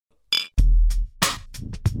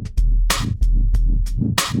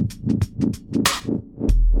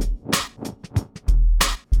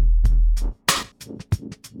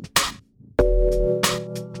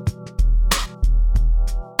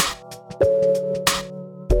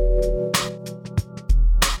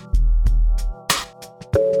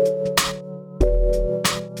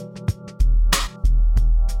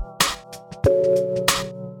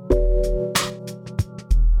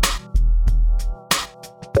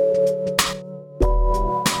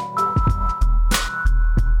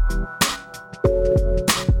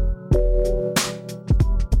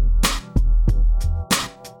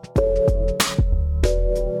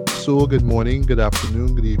So, good morning, good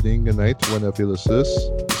afternoon, good evening, good night, whenever you listen to this.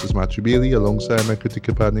 This is Matthew Bailey alongside my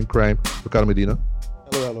critical partner in crime, Ricardo Medina.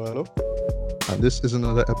 Hello. And this is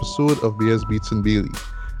another episode of BS Beats and Bailey.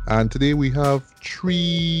 And today we have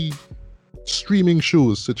 3 streaming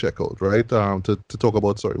shows to check out, right? To talk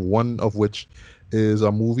about, one of which is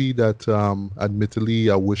a movie that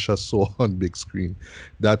admittedly I wish I saw on big screen.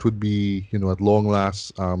 That would be, at long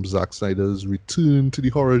last, Zack Snyder's return to the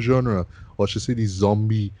horror genre, or should I say the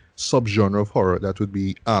zombie subgenre of horror. That would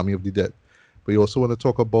be Army of the Dead. But you also want to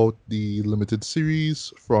talk about the limited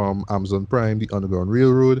series from Amazon Prime, The Underground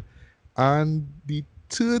Railroad, and the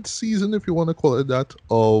 3rd season, if you want to call it that,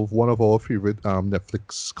 of one of our favorite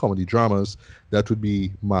Netflix comedy dramas. That would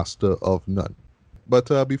be Master of None.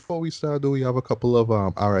 But before we start, though, we have a couple of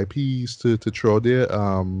RIPs to throw there.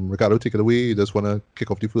 Ricardo, take it away. You just want to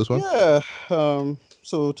kick off the first one? Yeah.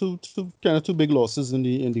 So two big losses in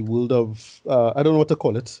the world of I don't know what to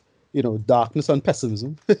call it. Darkness and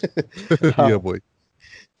pessimism. Yeah, boy.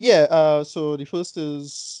 Yeah. So the first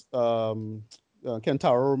is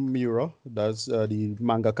Kentaro Miura. That's the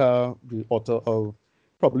mangaka, the author of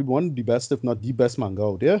probably one of the best, if not the best manga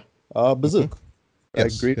out there. Berserk.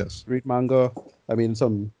 Yes, Great, yes. great manga. I mean,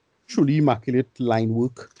 some truly immaculate line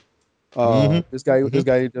work. Mhm. This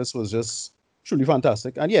guy just was just truly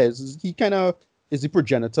fantastic. And yeah, he kind of is the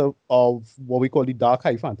progenitor of what we call the dark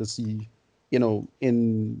high fantasy, in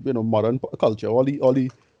modern culture. All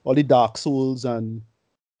the Dark Souls and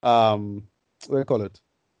what do you call it?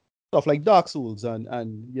 Stuff like Dark Souls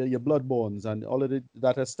and your Bloodborns and all of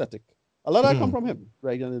that aesthetic. A lot of that come from him,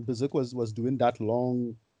 right? And Berserk was doing that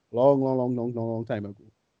long time ago.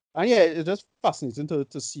 And yeah, it's just fascinating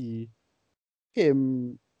to see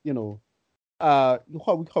him, how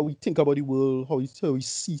we think about the world, how we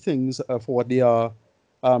see things for what they are.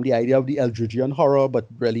 The idea of the Eldridgean horror, but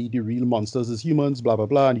really the real monsters is humans, blah blah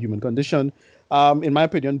blah, and human condition. In my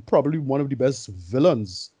opinion, probably one of the best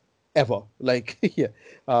villains ever. Like, yeah,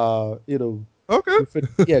 Okay.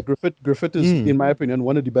 Griffith is, in my opinion,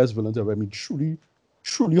 one of the best villains ever. I mean, truly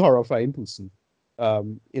horrifying person.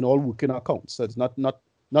 In all working accounts, so it's not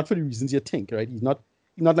for the reasons you think, right? He's not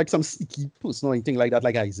like some sneaky person or anything like that,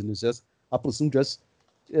 like Eisen. It's just a person who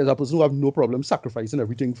have no problem sacrificing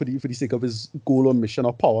everything for the sake of his goal or mission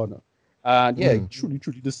or power. No? And yeah, truly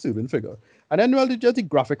disturbing figure. And then, well, just the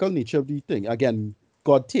graphical nature of the thing. Again,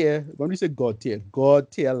 God tier. When we say God tier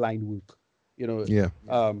line work. Yeah.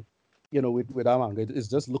 With our manga, it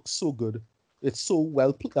just looks so good. It's so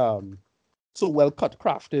well cut,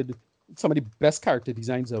 crafted. Some of the best character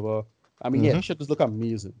designs ever. I mean, yeah, shit just look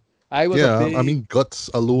amazing. I was a Yeah, big I mean, Guts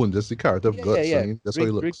alone, just the character of Guts. I mean, that's how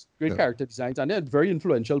he looks. Great Yeah. character designs, and they're a very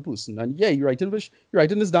influential person. And yeah, you're writing this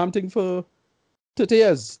damn thing for 30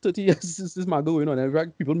 years. 30 years is this manga going on. And in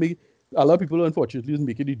fact, a lot of people unfortunately is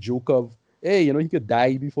making the joke of, hey, he could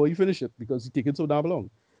die before you finish it because he taking so damn long.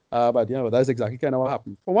 But that's exactly kind of what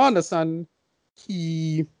happened. From what I understand,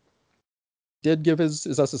 he did give his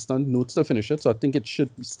assistant notes to finish it, so I think it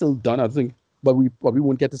should be still done. I think, but we probably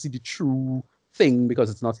won't get to see the true thing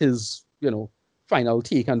because it's not his, final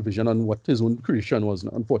take and vision on what his own creation was,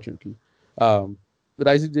 unfortunately. But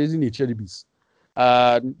that's the nature of the beast.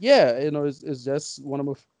 Yeah, it's just one of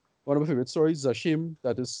my favorite stories. It's a shame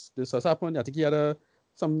that this has happened. I think he had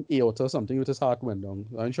some aorta or something with his heart went down.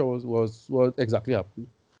 I'm not sure what exactly happened,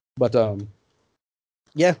 but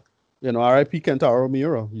yeah, R.I.P. Kentaro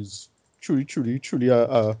Miura. He's truly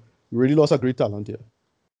really lost a great talent here.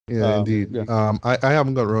 Yeah, indeed. Yeah. I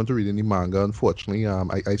haven't got around to reading the manga, unfortunately.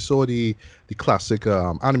 I saw the classic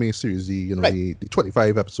anime series, the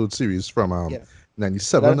 25 episode series from Yeah.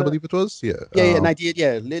 97, I believe it was. Yeah. Yeah, 98.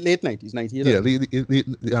 Yeah, late 90s, 98. Yeah,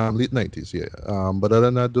 late 90s. Yeah. But other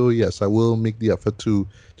than that, though, yes, I will make the effort to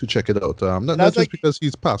check it out. Not just like- because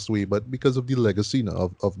he's passed away, but because of the legacy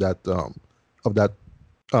of that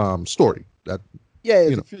story. That Yeah,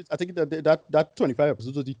 you know. I think that 25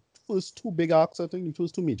 episodes was the first 2 big arcs. I think the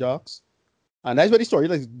first 2 major arcs, and that's where the story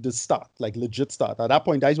the start, like legit start. At that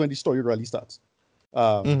point, that's when the story really starts.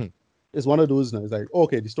 It's one of those now. It's like,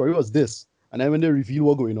 okay, the story was this, and then when they reveal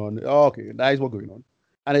what's going on, okay, that is what's going on,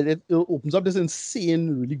 and it opens up this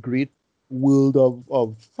insane, really great world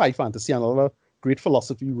of high fantasy and all that great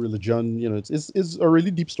philosophy, religion. It's a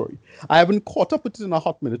really deep story. I haven't caught up with it in a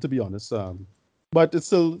hot minute, to be honest. But it's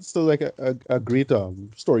still like a great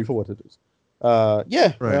story for what it is.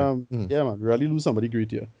 Yeah, Right. yeah, man, really lose somebody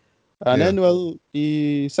great here. And Yeah. then, well,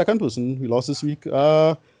 the second person we lost this week,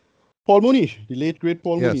 Paul Mooney, the late great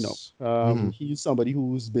Paul Mooney. Now, Yes. Hmm. he's somebody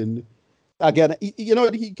who's been again.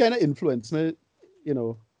 He kind of influenced me. You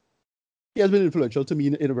know, he has been influential to me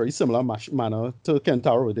in a very similar manner to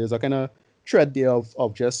Kentaro. There's a kind of thread there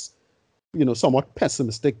of just somewhat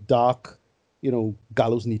pessimistic, dark,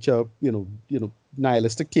 gallows nature,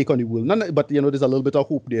 nihilistic take on the world. But there's a little bit of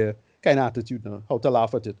hope there, kind of attitude, how to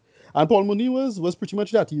laugh at it. And Paul Mooney was pretty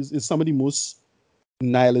much that. Is some of the most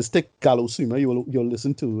nihilistic gallows swimmer you'll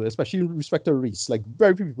listen to, especially in respect to race. Like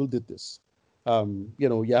very few people did this.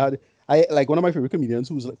 You had I like one of my favorite comedians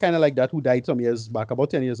who's kind of like that, who died some years back, about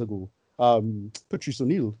 10 years ago. Patrice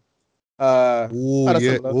O'Neill. Oh Had a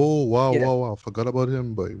yeah. similar, Oh wow, yeah, wow, wow. Forgot about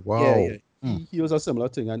him, boy. yeah. Wow. Hmm. He was a similar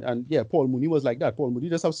thing, and yeah, Paul Mooney was like that. Paul Mooney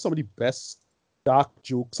just has some of the best dark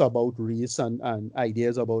jokes about race and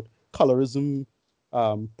ideas about colorism,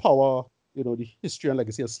 power, the history and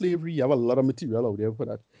legacy of slavery. You have a lot of material out there for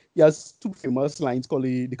that. He has two famous lines called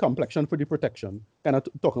the complexion for the protection, kind of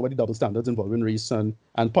talking about the double standards involving race and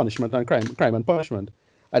punishment and crime and punishment.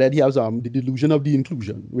 And then he has the delusion of the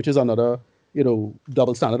inclusion, which is another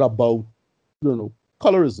double standard about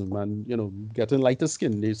colorism and getting lighter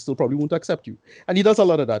skin. They still probably won't accept you. And he does a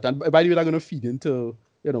lot of that. And by the way, they're going to feed into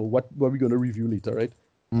what we're going to review later, right?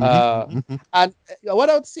 Hmm. Uh, Hmm. and what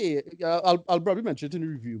I would say, I'll probably mention it in the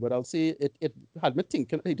review, but I'll say it had me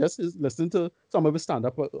thinking. It just is listening to some of his stand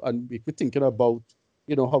up and make me thinking about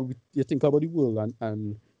how you think about the world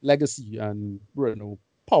and legacy and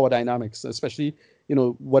power dynamics, especially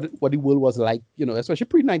what the world was like, especially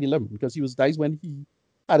pre 9/11, because that is when he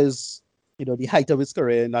had his the height of his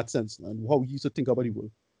career in that sense, and how he used to think about the world.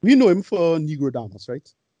 We know him for Negro Damas, right?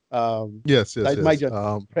 Yes, yes, That's my yes.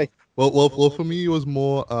 generation, right? Well, for me, it was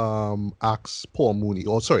more Axe Paul Mooney,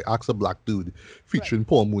 or sorry, Axe a Black Dude, Right. featuring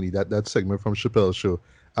Paul Mooney. That segment from Chappelle's show,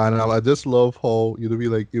 and I just love how be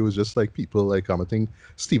like it was just like people like I think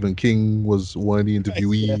Stephen King was one of the Right.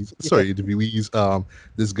 interviewees. Yes. Yeah. Sorry, interviewees.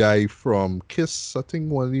 This guy from Kiss, I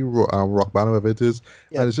think one of the rock band, whatever it is,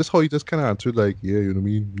 Yeah. and it's just how he just kind of answered like, yeah, you know what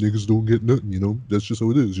I mean, niggas don't get nothing, that's just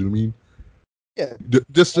how it is, you know what I mean. Yeah.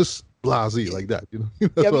 Just blasé like that, Yeah,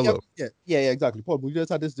 That's what I love. yeah, exactly. Paul Mooney just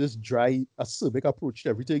had this dry, acerbic approach to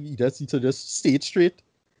everything. He just needs to just stay it straight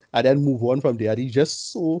and then move on from there. And he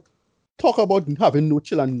just so talk about having no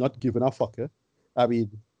chill and not giving a fuck. I mean,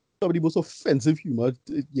 some of the most offensive humor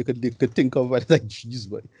you could think of. And it's like, jeez,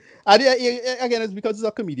 boy. And again, it's because he's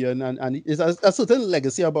a comedian and it's a certain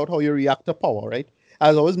legacy about how you react to power, right?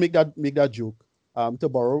 I always make that joke. To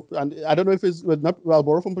borrow, and I don't know if it's well, not. Well, I'll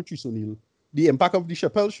borrow from Patrice O'Neill. The impact of the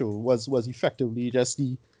Chappelle show was effectively just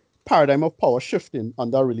the paradigm of power shifting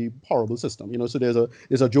under a really horrible system. So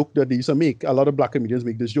there's a joke that they used to make. A lot of black comedians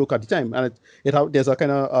make this joke at the time, and there's a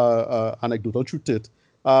kind of anecdotal truth to it.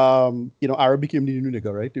 Arab became the new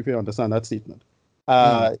nigger, right? If you understand that statement.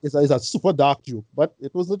 Mm. It's a super dark joke, but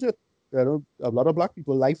it was legit. A lot of black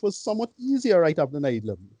people, life was somewhat easier right after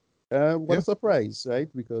 9/11. What a Yeah. surprise, right?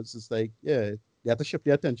 Because it's like, yeah, they had to shift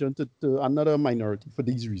their attention to another minority for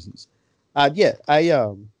these reasons. And yeah, I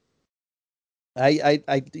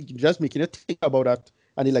just making it think about that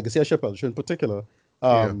and the legacy of Chappelle Show in particular,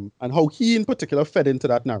 Yeah. and how he in particular fed into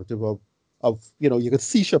that narrative of you could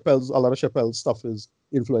see a lot of Chappelle's stuff is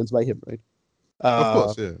influenced by him, right? Of Uh,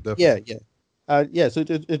 course. Yeah. yeah, Definitely. yeah. Yeah, so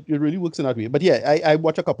it really works in that way. But yeah, I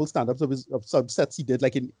watch a couple stand-ups of some sets he did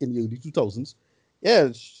like in the early 2000s.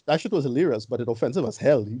 Yeah, that shit was hilarious, but it offensive as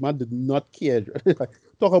hell. The man did not care.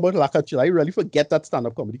 Talk about lack of chill. I really forget that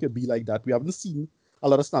stand-up comedy could be like that. We haven't seen a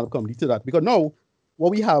lot of stand-up comedy to that because now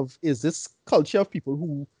what we have is this culture of people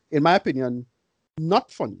who, in my opinion,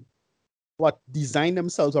 not funny, but design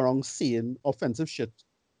themselves around saying offensive shit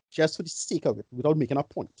just for the sake of it without making a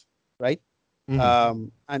point, right? Hmm.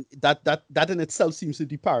 And that in itself seems to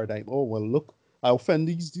be paradigm. Oh well, look, I offend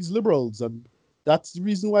these liberals, and that's the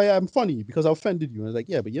reason why I'm funny because I offended you. And it's like,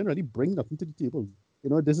 yeah, but you didn't really bring nothing to the table.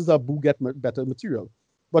 This is a boo get better material.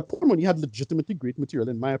 But Paul Money had legitimately great material,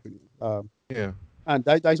 in my opinion. Yeah. And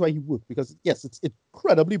that's why he worked because yes, it's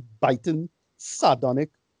incredibly biting,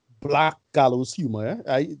 sardonic, black gallows humor.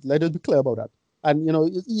 Let us be clear about that. And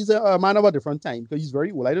he's a man of a different time because he's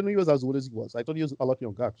very old. I didn't know he was as old as he was. I thought he was a lot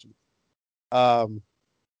younger actually. Um,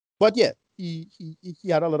 but yeah, he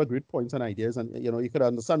had a lot of great points and ideas, and you could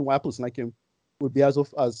understand why a person like him would be as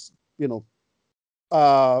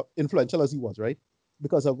influential as he was, right?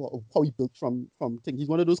 Because of how he built from things. He's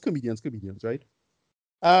one of those comedians, right?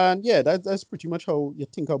 And yeah, that's pretty much how you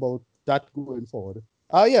think about that going forward.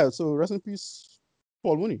 Yeah, so rest in peace,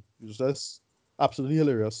 Paul Mooney. It's just absolutely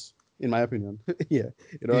hilarious, in my opinion. Yeah,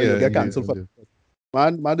 you'll Yeah. get Indeed. cancelled for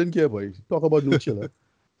Indeed. man didn't care, boy. Talk about no chiller.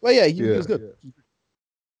 But yeah, he Yeah. was good.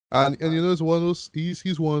 And you know, it's one of those.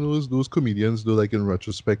 He's one of those comedians. Though, like in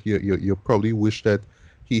retrospect, you probably wish that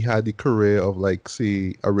he had the career of like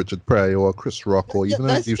say a Richard Pryor or Chris Rock or Yeah, even a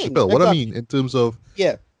that's the Dave thing. Chappelle. What I mean Exactly. in terms of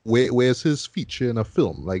Yeah. where's his feature in a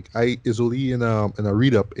film? Like I is only in a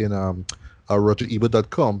read up in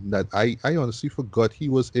RogerEbert.com that I honestly forgot he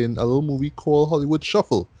was in a little movie called Hollywood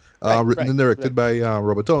Shuffle, Right. written Right. and Right. directed by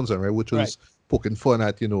Robert Townsend, right? Which Right. was poking fun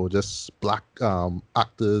at just black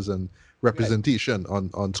actors and Right. representation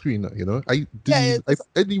on screen. Yeah. I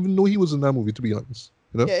didn't even know he was in that movie, to be honest.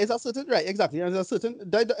 Yeah, it's a certain right, exactly. And there's a certain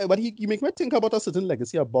but you make me think about a certain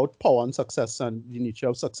legacy about power and success and the nature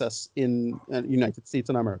of success in United States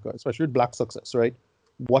and America, especially with black success, right?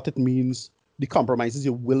 What it means, the compromises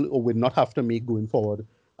you will or will not have to make going forward.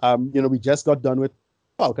 We just got done with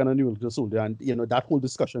Falcon and the Winter Soldier, and that whole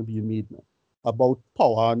discussion being made now about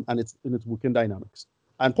power and its working dynamics.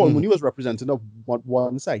 And Paul Mhm. Mooney was representative of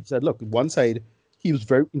one side. He said, look, one side he was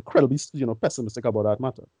very incredibly pessimistic about that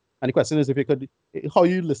matter. And the question is if you could how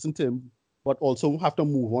you listen to him, but also have to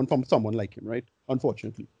move on from someone like him, right?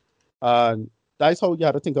 Unfortunately, and that's how you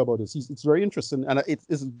have to think about this. It's very interesting, and it's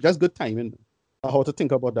just good timing how to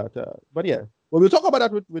think about that. But yeah, well, we'll talk about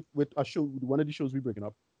that with a show, one of the shows we bringing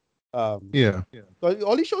up. Yeah. So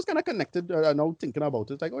all these shows kind of connected. Now thinking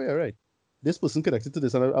about it, it's like, oh yeah, right, this person connected to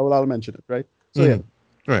this, and I'll mention it, right? So yeah, Mhm.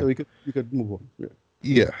 Right. so we could move on. Yeah.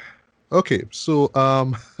 Yeah. Okay, so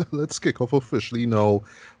let's kick off officially now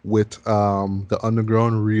with the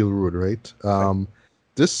Underground Railroad, right? Right.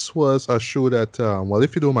 This was a show that, well,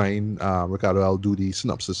 if you don't mind, Ricardo, I'll do the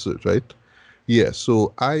synopsis, right? Yeah,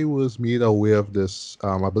 so I was made aware of this.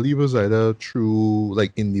 I believe it was either through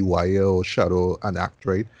like IndieWire or Shadow and Act,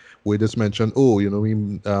 right? Where this mentioned, oh,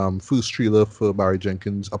 first trailer for Barry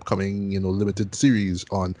Jenkins' upcoming, limited series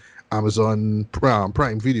on Amazon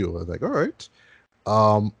Prime Video. I was like, all right.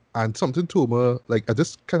 And something told me, like, I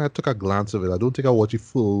just kind of took a glance of it. I don't think I watched the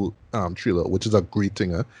full trailer, which is a great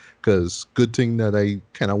thing, because good thing that I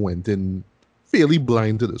kind of went in fairly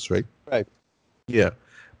blind to this, right? Right. Yeah.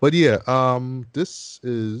 But yeah, this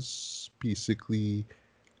is basically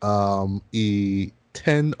a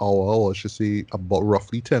 10 hour, or I should say about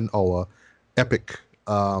roughly 10 hour epic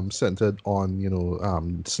centered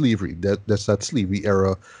on, slavery. That's that slavery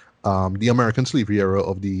era, the American slavery era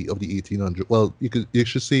of the 1800s. Well, you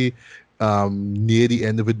should say near the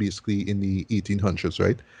end of it, basically in the 1800s,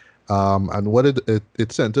 right? And what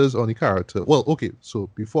it centers on the character. Well, okay, so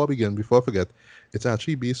before I forget, it's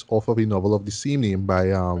actually based off of a novel of the same name by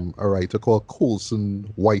Right. a writer called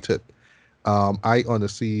Colson Whitehead. I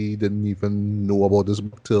honestly didn't even know about this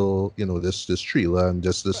book till this trailer and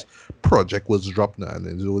just this Right. project was dropped now, and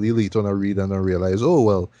it's only later on I read and I realized, oh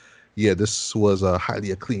well, yeah, this was a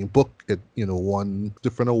highly acclaimed book. It won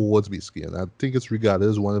different awards basically, and I think it's regarded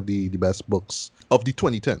as one of the best books of the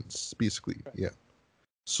 2010s, basically. Right. Yeah.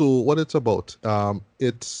 So what it's about,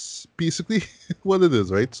 it's basically what it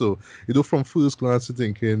is, right? So from first glance, you're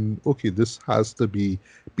thinking, okay, this has to be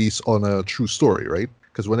based on a true story, right?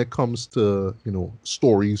 Because when it comes to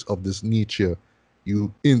stories of this nature,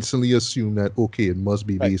 you instantly assume that okay, it must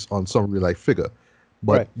be Right. based on some real life figure.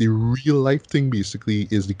 But Right. the real life thing basically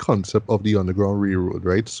is the concept of the Underground Railroad,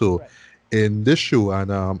 right? So Right. in this show,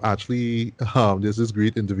 and actually, there's this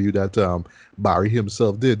great interview that Barry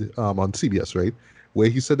himself did on CBS, right? Where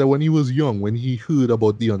he said that when he was young, when he heard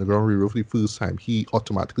about the Underground Railroad for the first time, he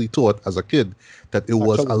automatically thought as a kid that it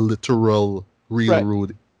was a Actually, literal right.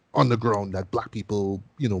 railroad underground that black people,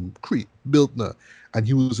 built now. And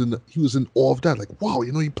he was in awe of that, like, wow,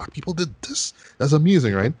 black people did this. That's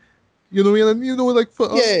amazing, right? And like for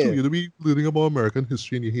Yeah. us Yeah. too, Yeah. be learning about American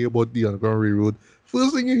history and you hear about the Underground Railroad.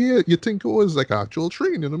 First thing you hear, you think, oh, it's like an actual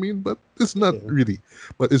train, you know what I mean? But it's not Yeah. really.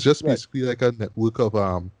 But it's just Right. basically like a network of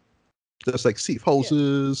just like safe Yeah.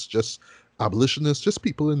 houses, just abolitionists, just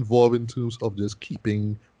people involved in terms of just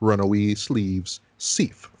keeping runaway slaves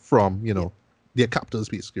safe from, Yeah. their captors,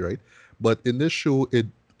 basically, right? But in this show, it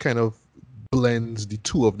kind of blends the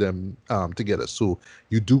two of them together. So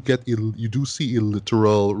you do see a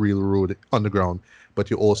literal railroad underground, but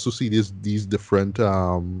you also see these different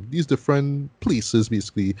places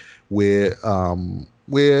basically where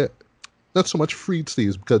not so much freed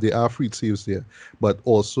slaves because there are freed slaves there, but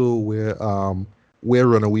also where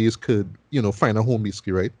runaways could find a home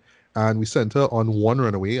basically, right? And we center on one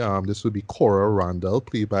runaway. This would be Cora Randall,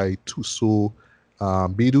 played by Tuso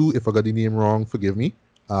Bedu. If I got the name wrong, forgive me.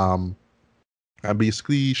 Um, and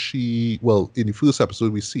basically, in the first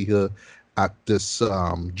episode, we see her at this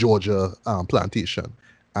Georgia plantation,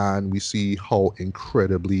 and we see how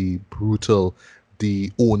incredibly brutal the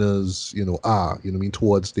owners, are,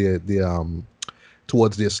 towards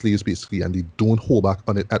towards their slaves basically, and they don't hold back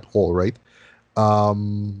on it at all, right?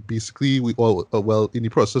 Basically, we all well, in the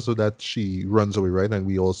process of that, she runs away, right? And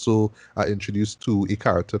we also are introduced to a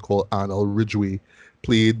character called Arnold Ridgway,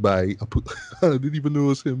 played by I didn't even know it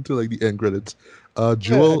was him till like the end credits. Yeah,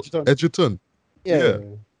 Joel Edgerton. Edgerton. Yeah, Yeah. yeah,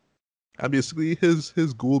 yeah. And basically his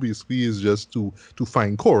goal basically is just to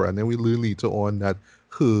find Cora, and then we learn later on that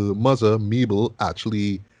her mother Mabel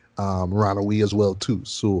actually ran away as well too.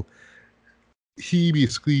 So he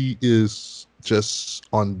basically is just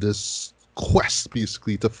on this quest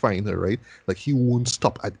basically to find her, right? Like he won't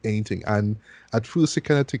stop at anything. And at first you're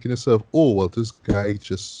kind of thinking to yourself, oh well, this guy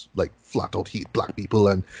just like flat out hate black people,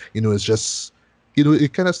 and it's just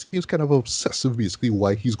it kind of seems kind of obsessive basically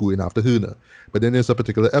why he's going after her now. But then there's a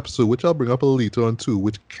particular episode which I'll bring up a little later on too,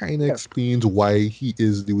 which kind of Yeah. explains why he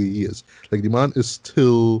is the way he is. Like the man is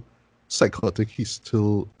still psychotic, he's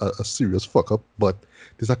still a serious fuck up, but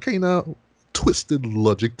there's a kind of twisted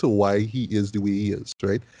logic to why he is the way he is,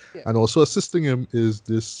 right? Yeah. And also assisting him is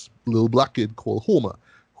this little black kid called Homer,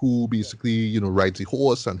 who basically, rides a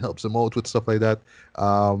horse and helps him out with stuff like that.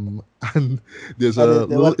 And there's a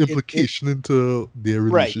little implication into their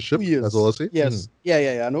Right. relationship. 2 years. That's all I'll say. Yes.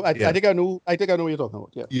 Yeah. I know. I Yeah. think I know. I think I know what you're talking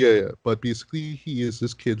about. Yeah. Yeah. But basically, he is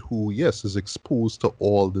this kid who, yes, is exposed to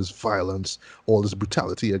all this violence, all this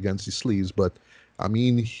brutality against the slaves. But I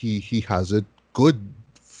mean, he has it good,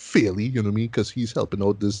 fairly, you know what I mean? Because he's helping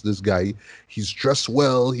out this guy. He's dressed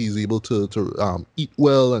well. He's able to eat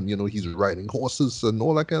well, and he's riding horses and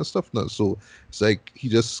all that kind of stuff now. So it's like he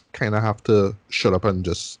just kind of have to shut up and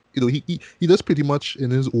just he does pretty much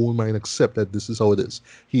in his own mind accept that this is how it is.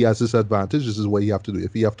 He has this advantage. This is what you have to do.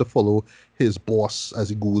 If you have to follow his boss as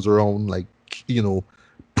he goes around, like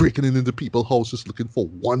breaking into people's houses looking for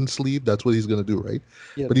one slave, that's what he's gonna do, right?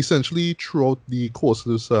 Yeah. But essentially, throughout the course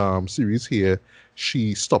of this series here,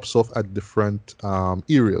 she stops off at different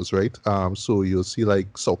areas, right? So you'll see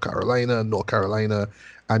like South Carolina, North Carolina,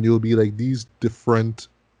 and you'll be like these different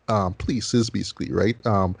places, basically, right?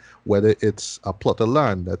 Whether it's a plot of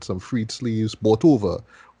land that some freed slaves bought over,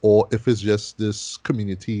 or if it's just this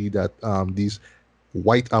community that these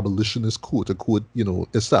white abolitionists, quote unquote,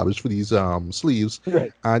 established for these slaves,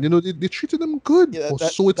 Right. and they treated them good, Yeah. or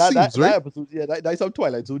so it seems, right? That episode. Yeah. That's some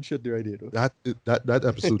Twilight Zone shit right there. Though. That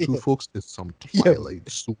episode too, folks, is some Yeah. Twilight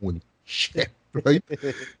Zone shit, right?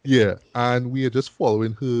 Yeah, and we are just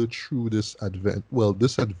following her through this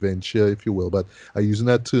adventure, if you will, but I'm using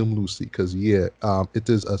that term loosely because it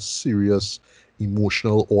is a serious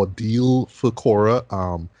emotional ordeal for Cora,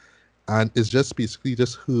 and it's just basically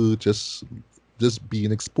just her just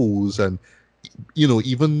being exposed, and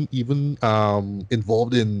even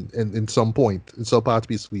involved in some point, in some parts,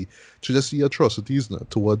 basically, to just see atrocities now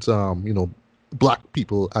towards black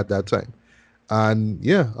people at that time. And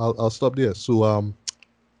yeah, I'll stop there. So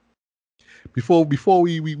before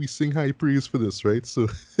we sing high praise for this, right? So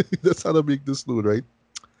that's how to make this note, right?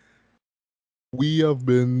 We have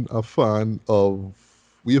been fans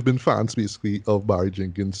basically of Barry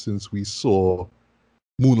Jenkins since we saw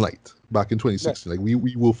Moonlight back in 2016. Like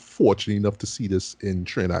we were fortunate enough to see this in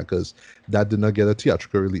Trinidad because that did not get a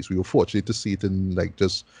theatrical release. We were fortunate to see it in like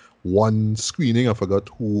just one screening. I forgot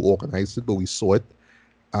who organized it, but we saw it.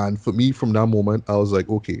 And for me, from that moment, I was like,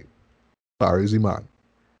 okay, Barry's the man.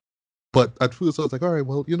 But at first, I was like, all right,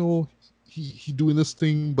 well, he doing this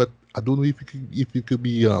thing, but I don't know if he could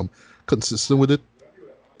be consistent with it.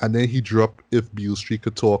 And then he dropped If Beale Street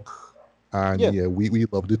Could Talk, and we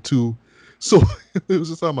loved it too. So it was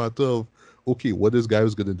just a matter of, okay, what this guy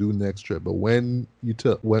was gonna do next trip. But when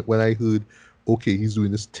I heard, okay, he's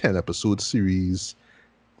doing this 10-episode series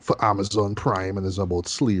for Amazon Prime and it's about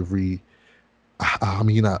slavery, I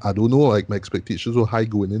mean, I don't know, like my expectations were high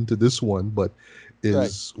going into this one, but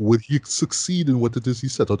would he succeed in what it is he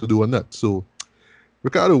set out to do or not? So,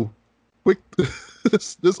 Ricardo, quick,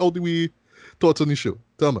 this out the way, thoughts on the show.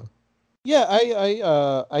 Tell me. Yeah,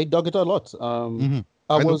 I dug it a lot.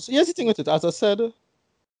 Here's the thing with it. As I said,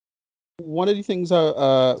 one of the things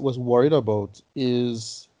I was worried about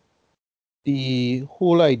is the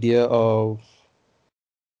whole idea of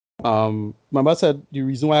remember I said the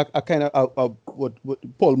reason why I kind of what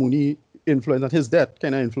Paul Mooney influenced and his death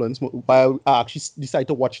kind of influenced why I actually decided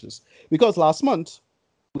to watch this, because last month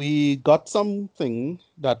we got something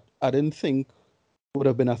that I didn't think would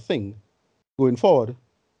have been a thing going forward,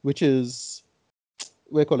 which is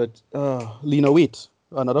we call it Lena Waithe,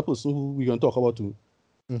 another person who we're going to talk about too.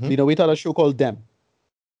 Mm-hmm. Lena Waithe had a show called Them.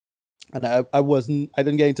 And I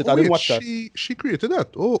didn't get into it. I didn't watch that. She created that.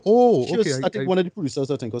 Oh, she okay. was, I think, one of the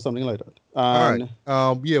producers, I think, or something like that. All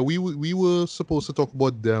right. Yeah, we were supposed to talk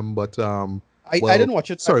about Them, but I didn't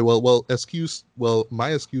watch it. Sorry. My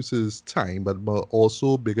excuse is time, but my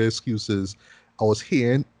also bigger excuse is I was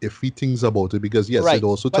hearing iffy things about it because yes, it Right,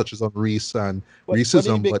 also touches on race and but the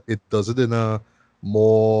racism, big but it does it in a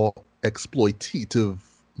more exploitative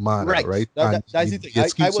manner, right. right? That And that's the thing. the I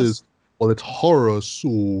excuse is, was well, it's horror, so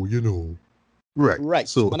right. right,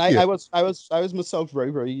 So and yeah. I was myself very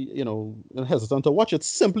very hesitant to watch it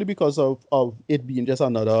simply because of it being just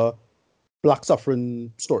another black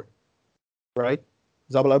suffering story, right?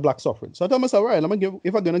 It's about black suffering. So I told myself, right,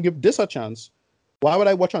 if I'm gonna give this a chance, why would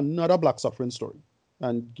I watch another black suffering story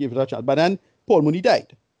and give it a chance? But then Paul Mooney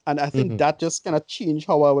died, and I think Mhm. that just kind of changed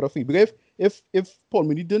how I would have felt. Because if Paul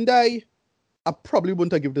Mooney didn't die, I probably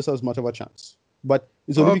wouldn't have given this as much of a chance. But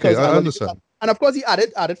it's only Okay, because I I love it. understand. And of course, the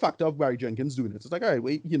added factor of Barry Jenkins doing it. It's like, all right,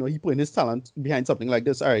 wait, he putting his talent behind something like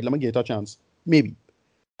this. All right, let me give it a chance, maybe.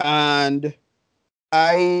 And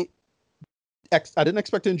I I didn't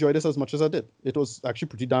expect to enjoy this as much as I did. It was actually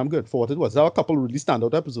pretty damn good for what it was. There were a couple really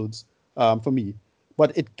standout episodes for me,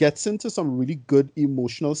 but it gets into some really good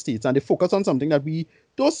emotional states, and they focus on something that we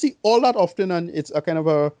don't see all that often, and it's a kind of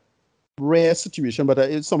a rare situation.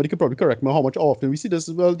 But somebody could probably correct me how much often we see this.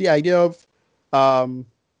 Well, um,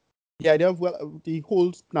 the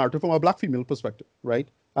whole narrative from a black female perspective, right,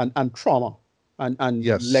 and trauma and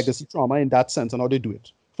Yes. legacy trauma in that sense, and how they do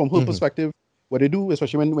it from her Hmm. perspective, what they do,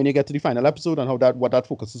 especially when you get to the final episode and how that what that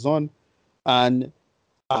focuses on, and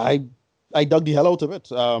I I dug the hell out of it.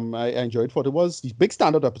 I enjoyed what it was. The big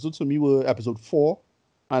standout episodes for me were episode 4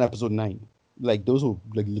 and episode 9. Like those were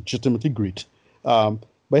like legitimately great. But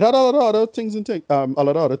it had a lot of other things a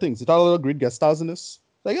lot of other things. It had a lot of great guest stars in this.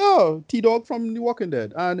 Like T Dog from The Walking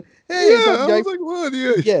Dead, and hey, it's Yeah, that I guy. was like, what?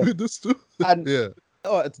 Yeah, Yeah, this too. and Yeah.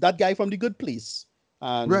 it's that guy from The Good Place.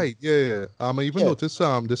 And Right, yeah, yeah. I even yeah, noticed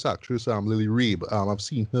this actress, Lily Rabe. I've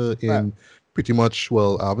seen her right. in pretty much,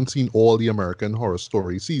 well, I haven't seen all the American Horror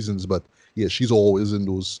Story seasons, but yeah, she's always in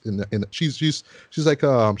those she's like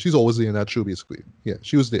she's always in that show basically. Yeah,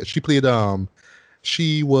 she was there.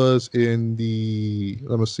 She was in the,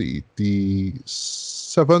 let me see, the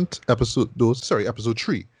seventh episode, though, sorry, episode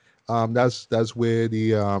 3. That's where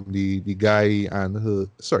the guy and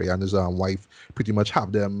his wife pretty much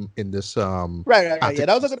have them in this Right. Yeah, attic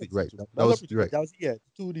that was a good basically, episode right? too. That That was a was pretty good. right. That was yeah,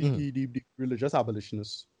 to Mhm. the religious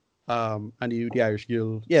abolitionists, and the Irish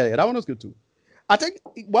Guild. Yeah, that one was good too. I think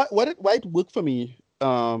why it worked for me,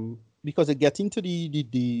 because it gets into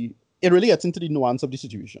the it really gets into the nuance of the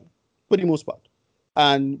situation for the most part,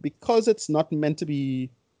 and because it's not meant to be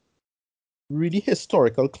really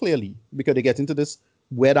historical, clearly, because they get into this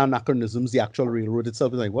weird anachronisms, the actual railroad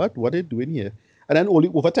itself is like what are they doing here, and then only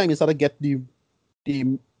over time you start to get the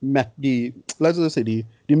let's just say the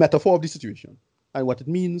metaphor of the situation and what it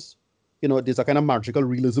means. There's a kind of magical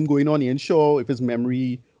realism going on. You ain't sure if it's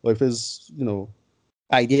memory or if it's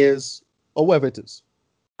ideas or whatever it is,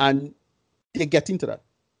 and they get into that.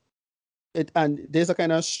 And there's a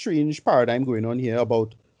kind of strange paradigm going on here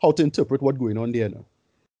about how to interpret what's going on there now.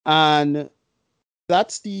 And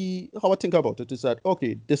that's the how I think about it is that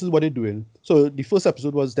okay, this is what they're doing. So the first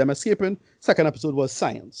episode was them escaping. Second episode was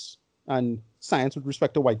science and science with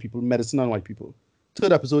respect to white people, medicine and white people.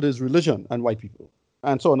 Third episode is religion and white people,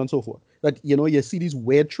 and so on and so forth. That you see these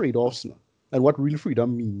weird trade-offs now, and what real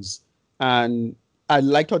freedom means. And I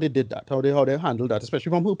liked how they did that, how they handled that,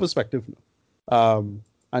 especially from her perspective now,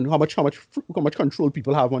 and how much control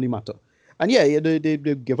people have on the matter. And yeah, they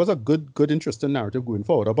give us a good interesting narrative going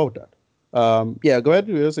forward about that. Yeah, go ahead.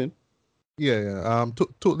 You were saying. Yeah, yeah.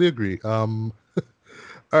 Totally agree.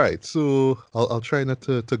 All right, so I'll try not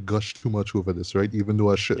to gush too much over this, right? Even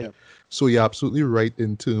though I should. Yeah. So you're absolutely right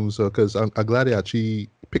in terms of, because I'm glad I actually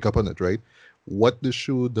pick up on it, right? What the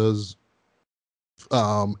show does,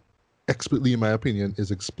 um, expertly, in my opinion,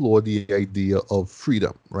 is explore the idea of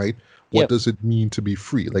freedom, right? What Yeah. does it mean to be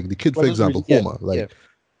free? Like the kid, for What is example, really? Yeah. Homer, Yeah. like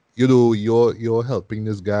you're helping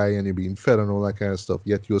this guy and you're being fed and all that kind of stuff,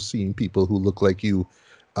 yet you're seeing people who look like you,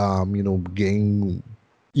 getting,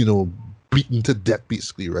 you know beaten to death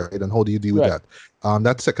basically, right? And how do you deal with Right. that?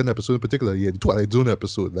 That second episode in particular, yeah, the Twilight Zone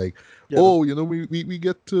episode, like, Yeah. oh, we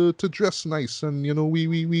get to dress nice, and Right.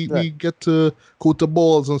 we get to go to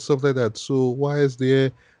balls and stuff like that. So why is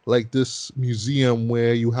there like this museum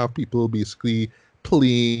where you have people basically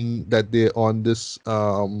playing that they're on this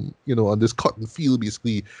on this cotton field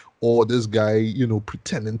basically, or this guy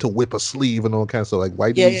pretending to whip a sleeve and all kinds of stuff? Like,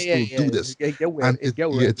 why do Yeah. we Yeah. Yeah. still Yeah. do this? It get weird. And It get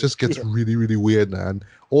yeah, weird. it just gets Yeah. really really weird now. And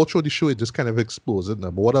all through the show it just kind of explodes it now.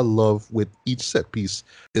 But what I love with each set piece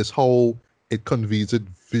is how it conveys it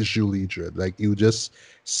visually, Dread. Like, you just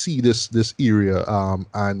see this area,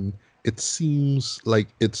 and it seems like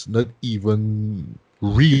it's not even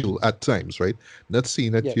real at times, right? Not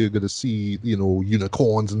saying that Yeah. you're gonna see,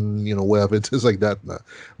 unicorns and whatever it is like that, nah.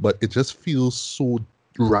 But it just feels so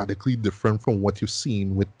radically different from what you've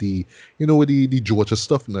seen with the Georgia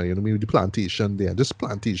stuff now, I mean, with the plantation there, just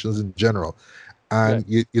plantations in general. Right. And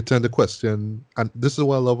you tend to question, and this is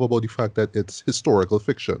what I love about the fact that it's historical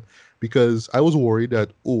fiction, because I was worried that,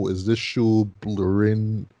 oh, is this show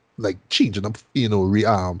blurring, like changing up,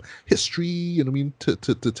 history, I mean, to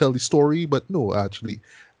tell the story, but no, actually.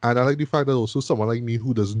 And I like the fact that also someone like me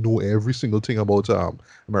who doesn't know every single thing about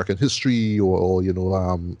American history, or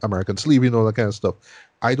American slavery and all that kind of stuff.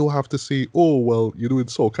 I don't have to say, oh, well, in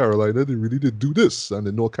South Carolina they really did do this, and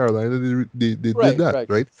in North Carolina they did Right. that, Right.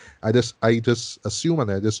 right? I just assume,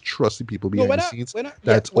 and I just trust the people No, behind the scenes that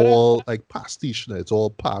yeah, it's all like pastiche, that it's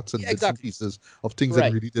all parts and yeah, bits and exactly. pieces of things that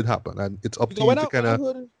Right. really did happen, and it's up to Because you to kind when I of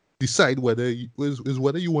heard, decide whether is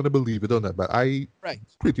whether you want to believe it or not. But I right.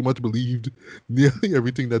 pretty much believed nearly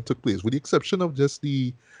everything that took place, with the exception of just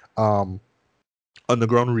the um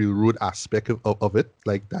underground railroad aspect of it.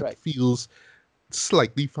 Like that Right. feels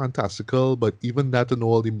slightly fantastical, but even that and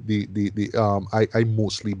all I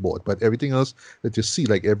mostly bought. But everything else that you see,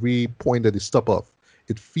 like every point that they stop off,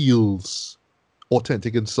 it feels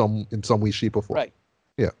authentic in some way, shape, or form. Right.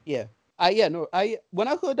 Yeah. Yeah. Yeah, no, I when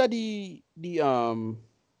I heard that the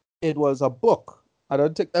it was a book, I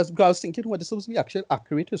don't think that's because I was thinking, well, this is supposed to be actual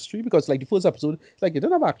accurate history, because like the first episode, like you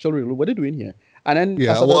don't have actual real, what are they doing here? And then I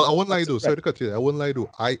Yeah, started well, I won't lie though. right. Sorry to cut you there. I won't lie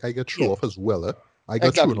though. I get thrown Yeah, off as well. I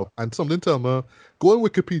got thrown exactly. off. And something tell me, go on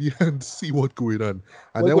Wikipedia and see what's going on. And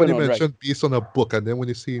What's then when going they on, right? mention based on a book, and then when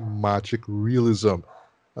they say magic realism,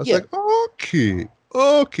 I was Yeah, like, okay,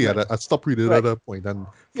 okay. And right, I stopped reading at right. that point. And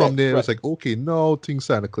Yeah, from there, it was right. like, okay, now things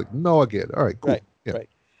started to click. Now I get it. All right, cool. Right, Yeah. right.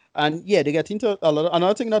 And yeah, they get into a lot of,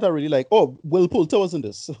 another thing that I really like. Oh, Will Poulter was in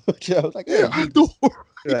this. Which I was like, Yeah, oh, I geez, know, this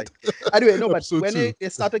right? right. Anyway, no, but Episode when two. they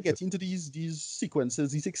started getting into these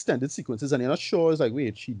sequences, these extended sequences, and you're not sure, it's like,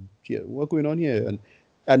 wait, yeah, what's going on here?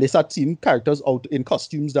 And they start seeing characters out in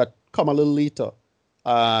costumes that come a little later.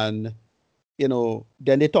 And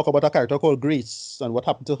then they talk about a character called Grace and what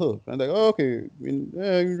happened to her. And like, oh, okay, I mean,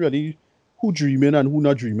 really, who dreaming and who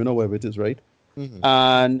not dreaming or whatever it is, right? Mhm.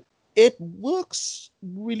 And it works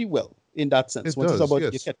really well in that sense. It Once it's does, about you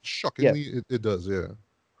yes. can, yeah, Shockingly, it does, yeah.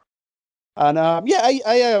 and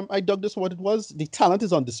yeah, I dug this for what it was. The talent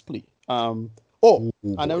is on display. Oh, Oh,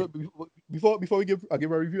 and boy. before I give a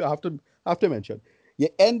review, I have to mention, you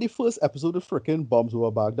end the first episode of freaking bombs over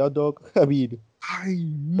Baghdad, dog. I mean, I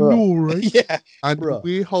bruh, know, right? yeah, And the bruh,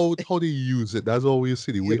 way how they use it, that's always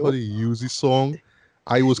see the you way how know, they use the song.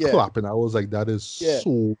 I was yeah, clapping. I was like, that is yeah,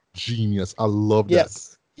 so genius. I love that.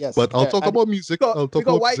 yes, But I'll talk and about music. I'll talk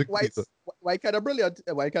because about music later. why kind of brilliant?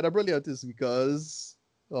 Why kind of brilliant is because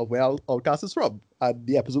of where Outcast is from, and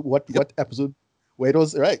the episode, Yep. what episode where it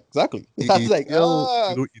was, right? Exactly. I was like,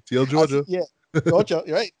 ETL, ETL I see, Georgia. yeah, Georgia,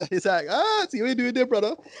 right? It's like, see what you doing there,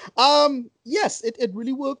 brother. Yes, it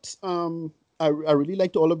really worked. I really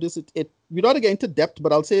liked all of this. We don't get into depth,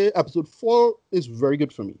 but I'll say episode 4 is very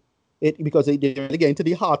good for me. Because they really get into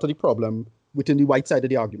the heart of the problem within the white side of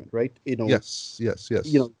the argument, right? Yes, yes, You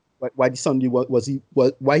yes. know why the Sunday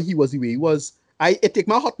why he was the way he was. It took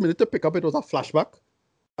my hot minute to pick up. It was a flashback.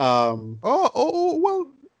 Well,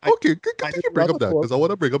 I okay. I Continue did bring not up at that, all. because I want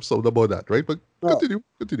to bring up something about that, right? But No,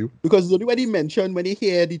 continue. because the only way they mention when they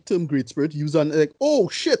hear the term Great Spirit used on, like, oh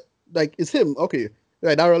shit, like it's him. Okay,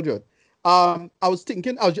 right, that's real good. I was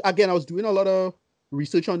thinking, I was doing a lot of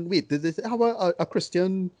research on, wait, did they have a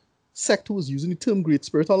Christian sect who was using the term Great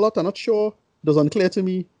Spirit a lot? I'm not sure. It was unclear to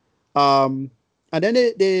me. Um, and then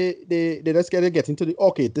they just get into the,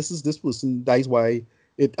 okay, this is this person. That is why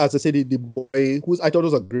it, as I said, the boy who's, I thought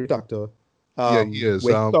was a great actor. Yeah, he is.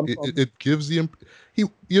 Where he come from? It gives the he,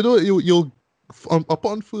 you'll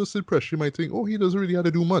upon first impression, you might think, oh, he doesn't really have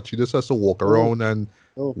to do much. He just has to walk No, around and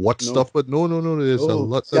no, watch no, stuff. But no, no, no. There's a no.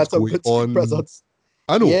 lot He that's had some going good screen on. presence.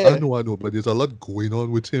 I know, I Yeah, know, I know. But there's a lot going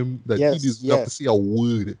on with him that he yes, doesn't have yeah, to say a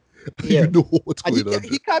word. You yeah. know what's And going on he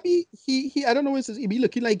there. can't be, he I don't know what it says. He be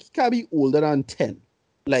looking like he can't be older than 10.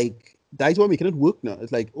 Like that's what making it work now.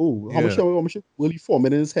 It's like, oh, Yeah, how much will he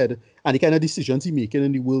forming in his head, and the kind of decisions he making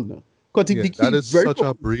in the world now. Because yeah. he That is very such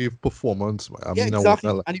a brave performance. I yeah, mean, I want to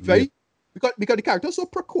exactly. like, And he yeah, very, because the character's so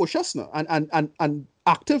precocious now, and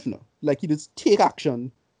active now. Like he just take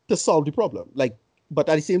action to solve the problem. Like, but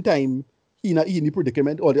at the same time, he in the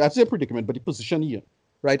predicament, or I say predicament, but the position here,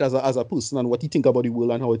 right, as a person, and what he think about the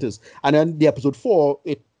world and how it is. And then the episode 4,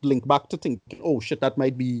 it linked back to thinking, oh shit, that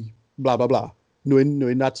might be blah blah blah.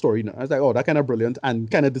 Knowing that story now. I was like, oh, that kind of brilliant and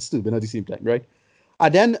kind of disturbing at the same time, right?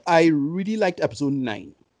 And then I really liked episode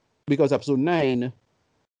 9, because episode 9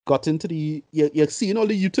 got into you're seeing all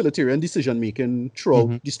the utilitarian decision making throughout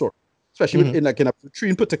Mm-hmm. the story, especially Mm-hmm. in episode 3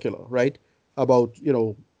 in particular, right? About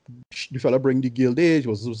the fella bring the guild age,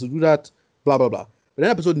 was supposed to do that, blah blah blah. But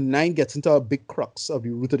then episode 9 gets into a big crux of the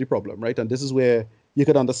root of the problem, right? And this is where you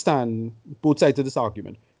could understand both sides of this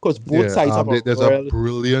argument, because both Yeah. sides have a There's a real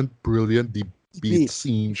brilliant debate debate,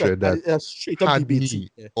 scene right? share that And a straight up had debate scene. me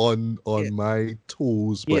Yeah, yeah, on my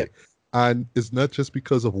toes, yeah. boy. And it's not just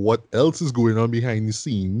because of what else is going on behind the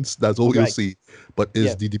scenes, that's all you'll Right. see, but Yeah,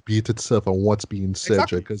 is the debate itself and what's being said,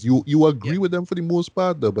 exactly. because you Yeah. agree with them for the most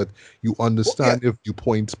part, though, but you Oh, yeah. understand if you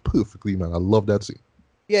points perfectly, man. I love that scene.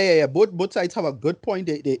 Yeah. Both sides have a good point.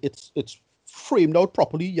 It's framed out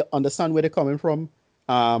properly. You understand where they're coming from.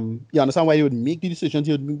 You understand why you would make the decisions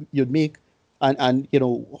you'd make, and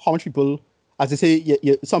how much people, as they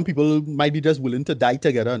say, some people might be just willing to die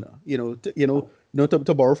together. No?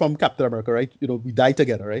 To borrow from Captain America, right? We die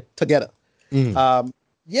together, right? Together. Mhm.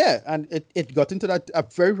 Yeah, and it got into that a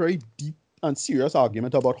very very deep and serious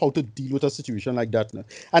argument about how to deal with a situation like that. No?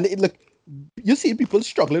 And look, you see people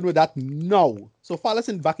struggling with that now. So far as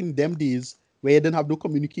back in them days where you didn't have no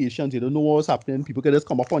communications, you don't know what was happening, people could just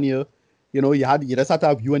come up on you. You just had to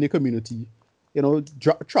have you and your community.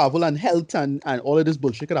 Travel and health and all of this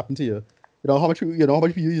bullshit could happen to you. How much people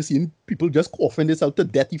you seen people just coughing themselves to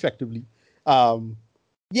death effectively.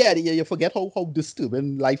 Yeah, you forget how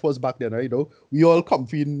disturbing life was back then, right? We all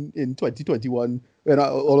comfy in 2021,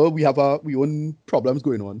 although we have we own problems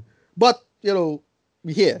going on. But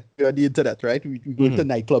we here, we're on the internet, right? We go into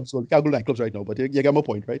nightclubs. Well, we can't go to nightclubs right now, but you get my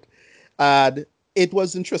point, right? And it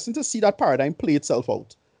was interesting to see that paradigm play itself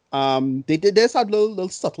out. They just had little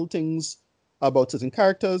subtle things about certain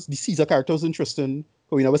characters. The Caesar character was interesting,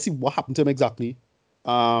 but we never see what happened to him exactly.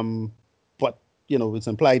 But it's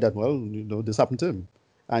implied that this happened to him,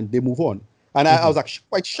 and they move on. And I was actually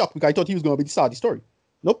quite shocked because I thought he was going to be the star of the story.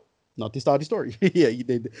 Nope, not the star of the story. Yeah,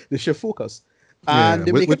 they shift focus, and Yeah,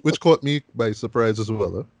 they make it which caught me by surprise as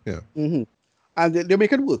well. Huh? Yeah. hmm and they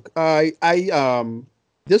make it work.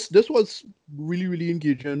 This was really really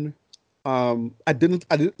engaging. I didn't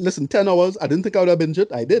listen 10 hours. I didn't think I would have binged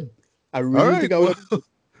it. I did. I All really didn't right. think I would Well, have binged it,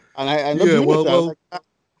 and I ended up yeah. doing it. Well, I was well, like, ah,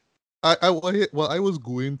 I was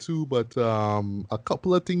going to, but a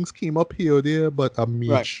couple of things came up here or there, but I made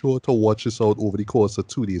right, sure to watch this out over the course of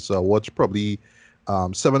 2 days. So I watched probably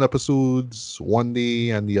 7 episodes one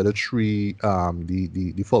day and the other three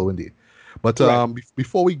the following day. But right,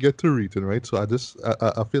 before we get to rating, right? So I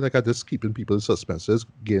feel like I just keeping people in suspense.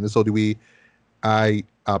 Again, it's all the way. I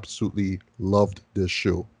absolutely loved this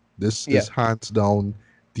show. This yeah, is hands down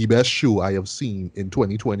the best show I have seen in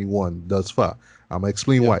 2021 thus far. I'm gonna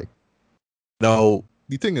explain yeah, why. Now,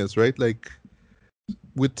 the thing is, right? Like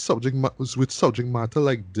with subject matter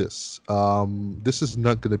like this is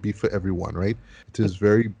not gonna be for everyone, right? It is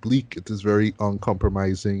very bleak. It is very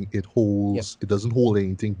uncompromising. yeah, It doesn't hold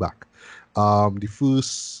anything back. The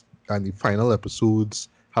first and the final episodes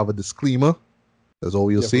have a disclaimer. That's all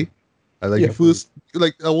we'll yeah, for see. I like the yeah, for real. first,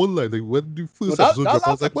 like I won't lie, like when the No, first that episode that dropped,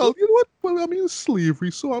 I was last like, well, episode, you know what? Well, I mean,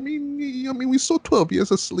 slavery. So we saw 12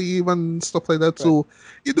 years a slave and stuff like that. right? So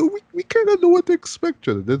we kind of know what to expect.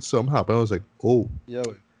 And then some happened. I was like, oh, Yeah,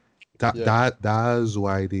 well, that yeah, that that's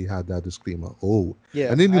why they had that disclaimer. Oh,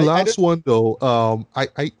 yeah. and then the I last did. one though,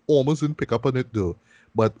 I almost didn't pick up on it though.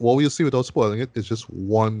 But what we'll see without spoiling it is just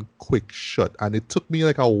one quick shot, and it took me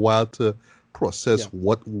like a while to process Yeah,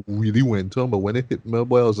 what really went on. But when it hit me,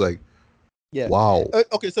 boy, I was like, yeah. wow,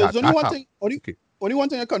 Okay, so there's that only that one happened. thing. Only Okay. only one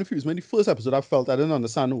thing I confused me. In the first episode, I felt I didn't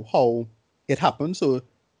understand how it happened. So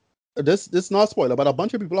this not spoiler, but a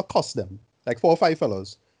bunch of people accost them, like 4 or 5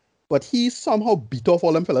 fellas. But he somehow beat off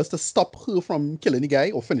all them fellas to stop her from killing the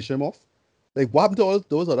guy or finish him off. Like what happened to all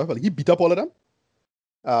those other fellas? He beat up all of them,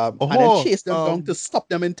 and then Oh, chased them down to stop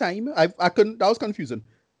them in time. I couldn't. That was confusing,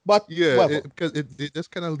 but yeah, whatever. because it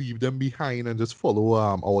just kind of leave them behind and just follow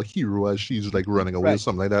our hero as she's like running away or Right,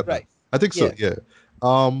 something like that. right. I think so. Yeah, Yeah.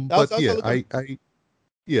 that But was a yeah, little confusing.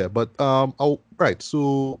 yeah, but oh, right.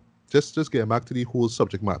 So just getting back to the whole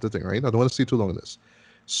subject matter thing, right? I don't want to stay too long on this.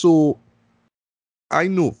 So I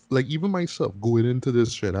know, like even myself going into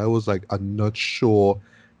this shit, I was like, I'm not sure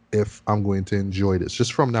if I'm going to enjoy this.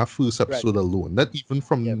 Just from that first Right. episode alone, not even Yeah.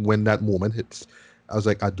 from when that moment hits. I was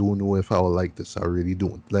like, I don't know if I will like this. I really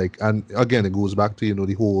don't. Like, and again, it goes back to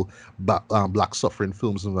the whole black suffering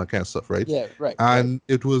films and that kind of stuff, right? Yeah. Right. Right. And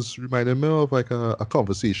it was reminding me of like a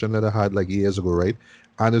conversation that I had like years ago, right?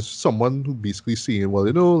 And it's someone who basically saying, well,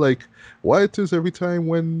 like why it is every time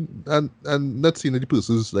when and not saying that the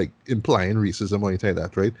person's like implying racism or anything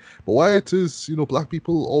like that, right? But why it is, black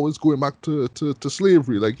people always going back to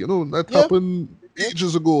slavery, like that Yeah. happened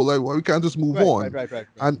ages ago. Like, why we can't just move Right, on? right, right, right,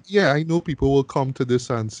 right. And yeah, I know people will come to this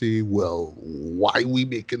and say, well, why we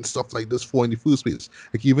making stuff like this for in the first place?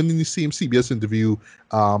 Like even in the same CBS interview,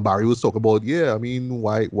 Barry was talking about, yeah, I mean,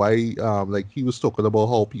 like he was talking about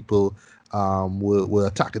how people were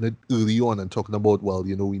attacking it early on and talking about, well,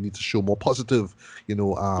 we need to show more positive,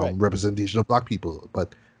 Right. representation of black people.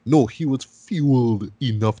 But no, he was fueled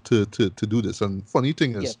enough to do this. And funny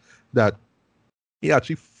thing Yeah. is that he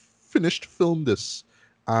actually finished film this,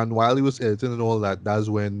 and while he was editing and all that, that's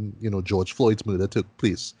when George Floyd's murder took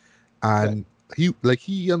place. Right. And he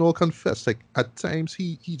confessed, like at times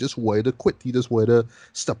he just wanted to quit. He just wanted to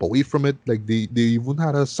step away from it. Like they even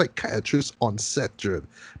had a psychiatrist on set, Jared,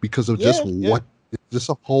 because of just Yeah, yeah, what just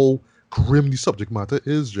how grim the subject matter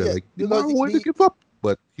is, Jared. yeah. Like the You know, man wanted to give up.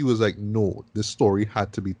 But he was like, no, this story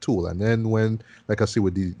had to be told. And then when, like I say,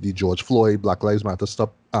 with the George Floyd Black Lives Matter stuff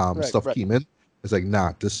right, stuff right. came in, it's like,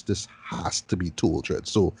 nah, this has to be told, right?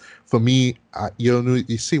 So for me,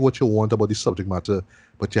 you say what you want about the subject matter,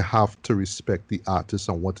 but you have to respect the artist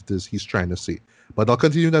and what it is he's trying to say. But I'll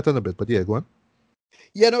continue that in a bit. But yeah, go on.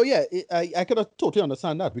 Yeah, no, yeah, I could totally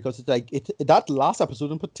understand that because it's like that last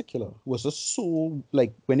episode in particular was just so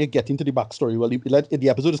like when you get into the backstory. Well, the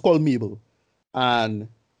episode is called Mabel, and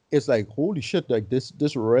it's like holy shit, like this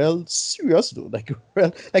real serious though, like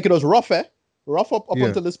real, like it was rough, rough up Yeah.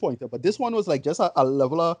 until this point, but this one was like just a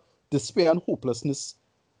level of despair and hopelessness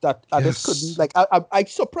that I just couldn't Yes. like. I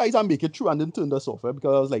surprised I make it through and didn't turn this off,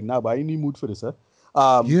 because I was like, nah, but I ain't in the mood for this, Um,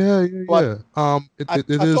 Yeah, yeah, but yeah. It, I, it,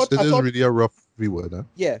 it I is thought it I is thought really a rough reward, huh?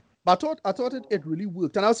 yeah, but I thought it really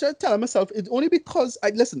worked, and I was just telling myself it's only because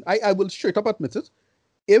I will straight up admit it.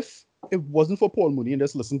 If it wasn't for Paul Mooney and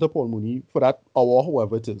just listen to Paul Mooney for that hour,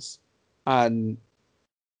 however it is, and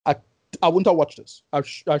I I wouldn't have watched this. I'm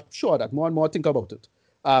sure that more and more I think about it.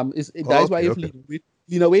 That is why Okay, if okay.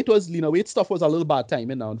 Lena Waite stuff was a little bad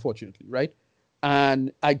timing now, unfortunately, right?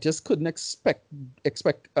 And I just couldn't expect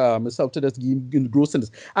myself to just get engrossed in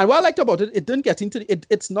this. And what I liked about it, it didn't get into it.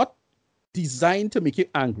 It's not designed to make you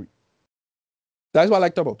angry. That's what I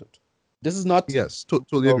liked about it. This is not, Yes, you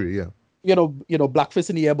totally know, agree. Yeah, blackface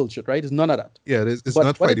in the air bullshit, right? It's none of that. yeah. It's But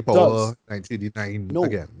not what Friday it Power does, 1989 no,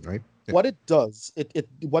 again, right? Yeah. what it does,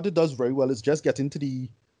 what it does very well is just get into the,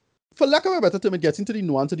 for lack of a better term, it gets into the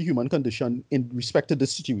nuance of the human condition in respect to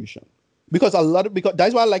this situation. Because because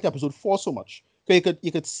that's why I like episode 4 so much. Because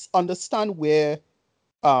you could understand where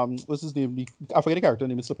what's his name? I forget the character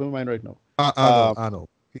name. It's slipping my mind right now. Arnold, Um, Arnold.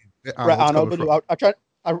 right, Arnold's Arnold. coming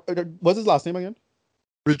But from what's his last name again?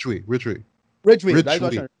 Ridgeway. Ridgeway. That's what I was Ridgeway.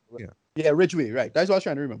 trying to remember. Yeah. Yeah, Ridgeway. Right. That's what I was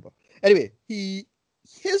trying to remember. Anyway,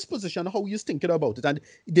 his position, how he's thinking about it, and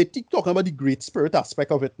they keep talking about the great spirit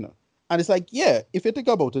aspect of it now. And it's like, yeah, if you think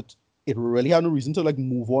about it, it really have no reason to like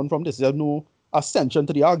move on from this. There's no ascension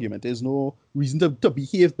to the argument. There's no reason to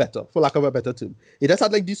behave better, for lack of a better term. It just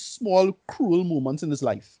had like these small cruel moments in his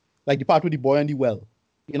life, like the part with the boy and the well,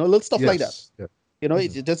 little stuff like that. Yes. Yeah.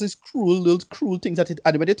 It's just these little cruel things that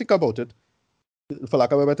and when you think about it, for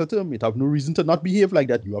lack of a better term, you have no reason to not behave like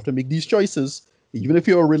that. You have to make these choices, even if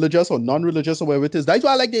you're religious or non-religious or whatever it is. That's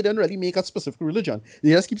why I like they didn't really make a specific religion. They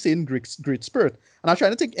just keep saying great spirit. And I'm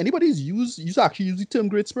trying to think, anybody's used to actually use the term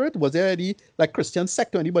great spirit? Was there any like Christian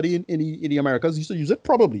sect or anybody in the Americas used to use it?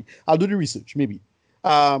 Probably. I'll do the research, maybe.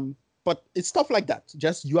 But it's stuff like that.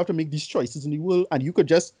 Just you have to make these choices in the world, and you could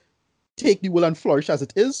just take the world and flourish as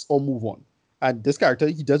it is or move on. And this character,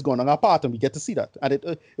 he just gone on a path, and we get to see that. And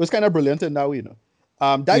it was kind of brilliant in that way,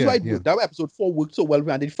 That's why Yeah. it Yeah. worked. That episode 4 worked so well,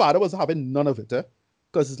 and the father was having none of it,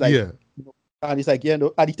 because it's like, Yeah. and he's like,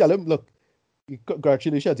 and he tell him, look,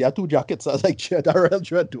 congratulations, you have 2 jackets. I was like, yeah, that real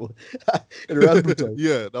dread, though. Real brutal.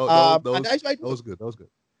 Yeah. And that's why it that was worked. good. That was good.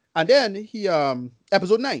 And then he,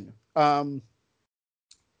 episode 9,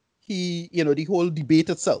 he, the whole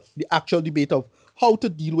debate itself, the actual debate of how to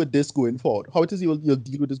deal with this going forward, how it is you'll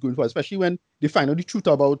deal with this going forward, especially when they find out the truth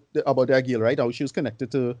about their girl, right? How she was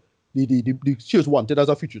connected to she was wanted as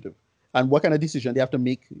a fugitive, and what kind of decision they have to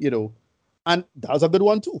make, and that was a good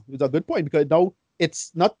one too. It's a good point, because now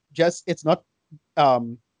it's not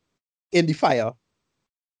in the fire.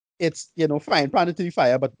 It's frying pan into the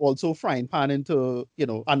fire, but also frying pan into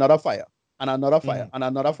another fire and another fire and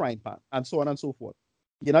another frying pan, and so on and so forth.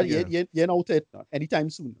 Yeah. You're not it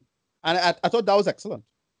anytime soon. And I thought that was excellent.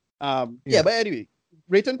 Yeah. But anyway,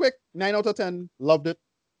 rating quick, 9 out of 10. Loved it.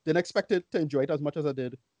 Didn't expect it to enjoy it as much as I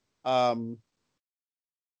did.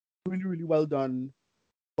 Really, really well done.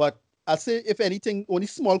 But I'll say, if anything, only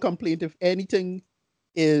small complaint, if anything,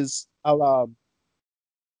 is the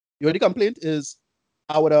only complaint is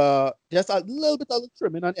I would just a little bit of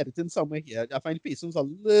trimming and editing somewhere here. I find pacing was a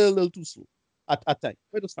little too slow at times.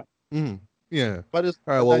 But it was fine. Yeah. But it's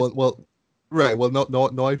All right. that's Right. Well,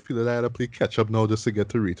 no. I feel that I had to play catch up now just to get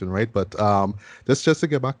to rating, right? But just to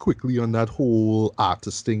get back quickly on that whole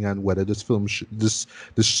artist thing and whether this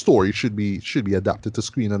story should be adapted to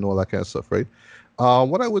screen and all that kind of stuff, right?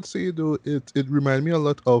 What I would say though, it reminded me a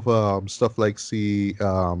lot of stuff like see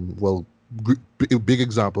big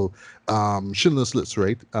example, Schindler's List,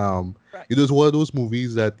 right? right. It was one of those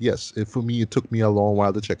movies that yes, for me it took me a long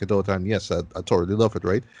while to check it out, and yes, I totally love it,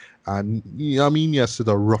 right? And yeah, I mean, yes, it's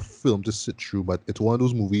a rough film to sit through, but it's one of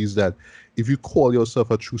those movies that if you call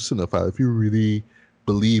yourself a true cinephile, if you really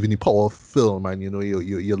believe in the power of film and you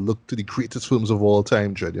look to the greatest films of all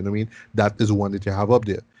time, Jed, you know what I mean? That is one that you have up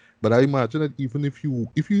there. But I imagine that even if you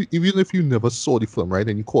never saw the film, right,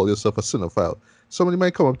 and you call yourself a cinephile, somebody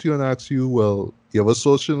might come up to you and ask you, well, you ever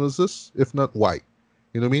saw Schindler's List? If not, why?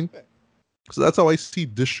 You know what I mean? Right. So that's how I see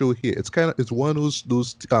this show here. It's one of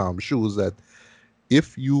those shows that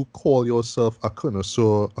if you call yourself a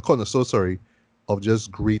connoisseur, sorry, of just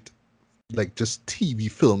great, like just TV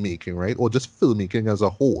filmmaking, right, or just filmmaking as a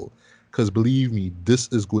whole, because believe me, this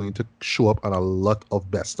is going to show up on a lot of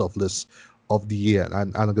best of lists of the year,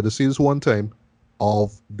 and I'm gonna say this one time,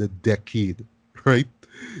 of the decade, right?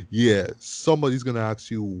 Yeah, somebody's gonna ask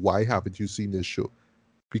you why haven't you seen this show?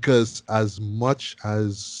 Because as much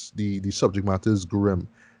as the subject matter is grim,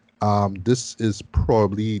 this is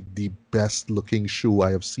probably the best looking show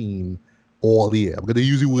I have seen all year. I'm going to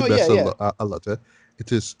use the Oh word yeah, best yeah, a lot.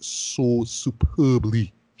 It is so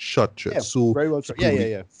superbly shot, Chet, yeah. so Very well shot. Yeah, yeah,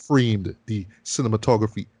 superbly yeah, framed. The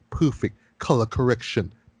cinematography, perfect. Color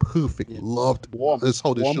correction, perfect. yeah. Loved. Warm, That's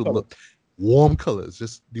how this warm should colors. look. Warm colors,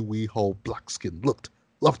 just the way how black skin looked.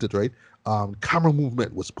 Loved it, right? Camera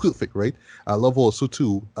movement was perfect, right? I love also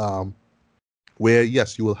too. Where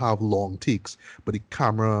yes, you will have long takes, but the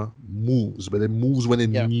camera moves, but it moves when it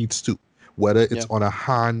Yeah, needs to. Whether it's yeah, on a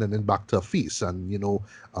hand and then back to a face, and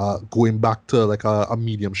going back to like a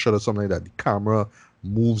medium shot or something like that, the camera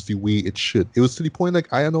moves the way it should. It was to the point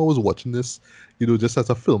like I know I was watching this, just as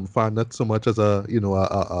a film fan, not so much as hopefully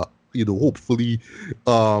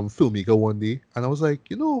filmmaker one day, and I was like,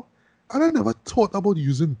 and I never thought about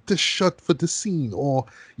using this shot for this scene or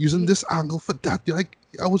using this angle for that. Like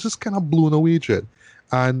I was just kind of blown away, Jed.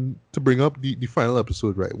 And to bring up the final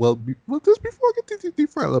episode, right? Well, just before I get to the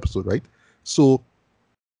final episode, right? So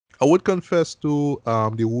I would confess to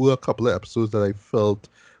there were a couple of episodes that I felt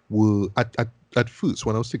were at first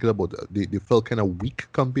when I was thinking about that, they felt kind of weak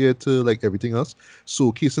compared to like everything else.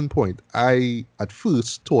 So case in point, I at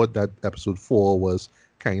first thought that episode 4 was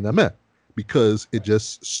kind of meh because it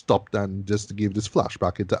just stopped and just gave this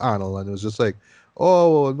flashback into Arnold, and it was just like,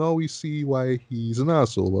 oh, well, now we see why he's an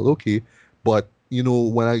asshole. Well, okay, but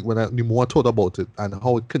when I the more I thought about it and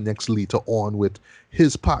how it connects later on with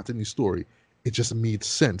his part in the story, it just made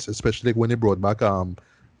sense, especially like when they brought back um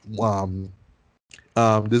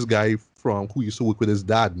this guy from who used to work with his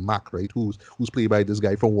dad, Mac, right? Who's played by this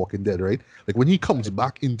guy from Walking Dead, right? Like when he comes right.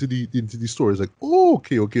 back into the story, it's like, oh,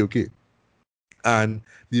 okay, okay, okay. And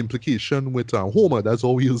the implication with Homer, that's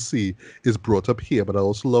all we'll see, is brought up here. But I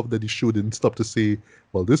also love that the show didn't stop to say,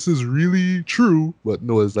 well, this is really true. But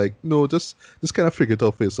no, it's like, no, just kind of figure it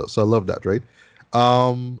out for yourself. So I love that, right?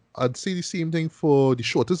 I'd say the same thing for the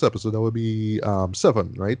shortest episode. That would be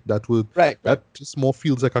 7, right? Right, right. That just more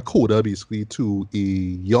feels like a coda basically to a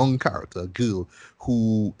young character, a girl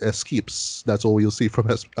who escapes. That's all you'll see from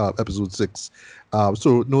episode 6.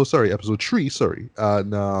 So no, sorry, episode 3, sorry,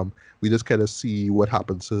 and we just kind of see what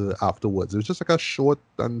happens afterwards. It was just like a short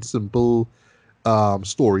and simple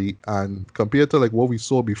story, and compared to like what we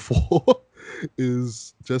saw before,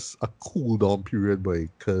 is just a cool down period, boy.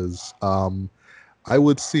 Because I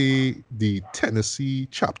would say the Tennessee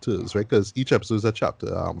chapters, right? Because each episode is a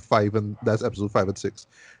chapter. 5 and that's episode 5 and 6,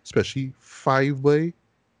 especially 5, boy.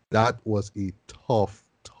 That was a tough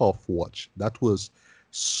watch. That was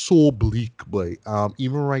so bleak, boy.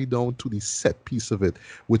 Even right down to the set piece of it,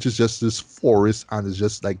 which is just this forest and it's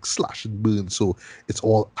just like slash and burn. So it's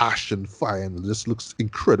all ash and fire and it just looks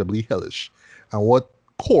incredibly hellish. And what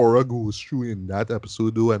Cora goes through in that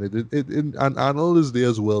episode, though, and and Arnold is there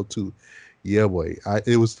as well too. Yeah, boy.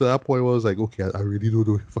 It was to that point where I was like, okay, I really don't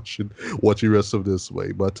know if I should watch the rest of this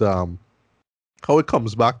way, but how it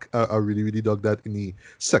comes back, I really, really dug that in the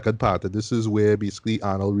second part. And this is where basically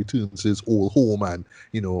Arnold returns his old home and,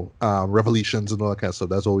 revelations and all that kind of stuff.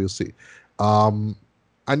 That's all you'll see. Um,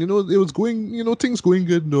 and, it was going, things going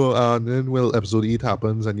good. No, and then, well, episode 8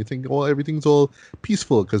 happens and you think, oh, everything's all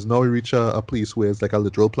peaceful because now we reach a place where it's like a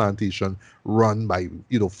literal plantation run by,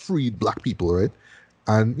 freed black people, right?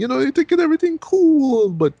 And you're thinking everything cool,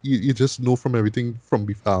 but you just know from everything from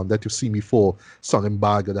that you've seen before, something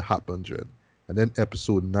bad gonna happen, Jen. and then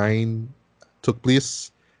episode 9 took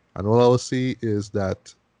place. And all I will say is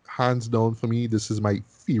that hands down for me, this is my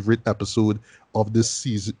favorite episode of this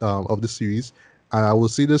season of the series. And I will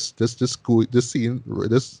say this just go this scene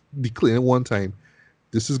this declare one time.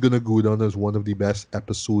 This is gonna go down as one of the best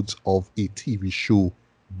episodes of a TV show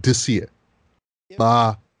this year. Yep.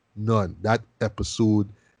 Bar none. That episode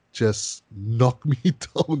just knocked me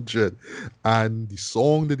down, Jed. And the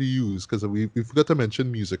song that he used, because we forgot to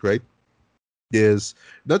mention music, right? There's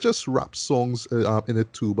not just rap songs in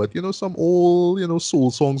it too, but some old soul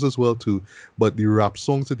songs as well too. But the rap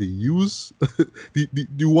songs that they use,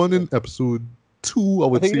 the one in episode 2, I I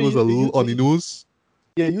would think say was a little on the they nose.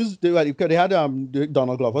 because they had the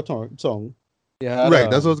Donald Glover song. They had Right,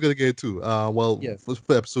 that's what I was gonna get to. Well, yeah. for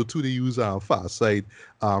episode 2, they use Far Side,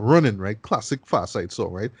 running, right? Classic Far Side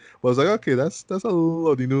song, right? But I was like, okay, that's a little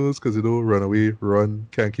on the nose because run away, run,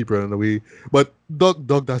 can't keep running away. But dog,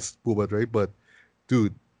 that's Boba, right? But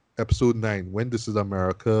dude, episode 9, when This Is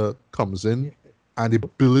America comes in, and they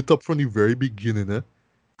build it up from the very beginning,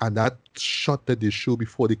 and that shot that they show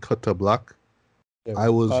before they cut to black, Yeah. I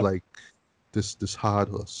was like, this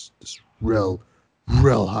hard us, this real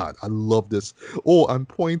hard. I love this. Oh, and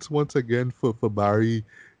points once again for Barry,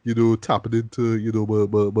 tapping into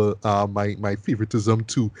my favoritism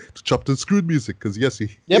to Chopped and Screwed music, because yes,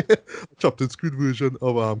 he Yep. Chopped and Screwed version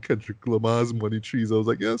of Kendrick Lamar's Money Trees. I was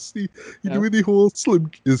like, yes, he Yeah. doing the whole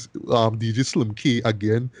DJ Slim K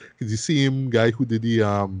again. He's the same guy who did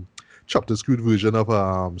the Chopped and Screwed version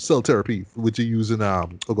of Cell Therapy, which he used in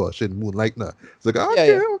in Moonlight now. It's like,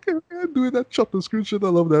 okay, I'm doing that Chopped and Screwed shit. I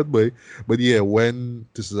love that boy. But yeah, when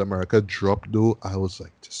This Is America dropped though, I was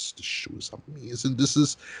like, this show is amazing.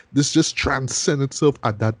 This just transcends itself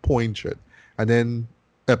at that point, shit. And then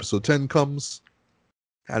episode 10 comes,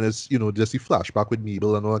 and it's just the flashback with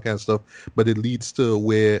Mabel and all that kind of stuff, but it leads to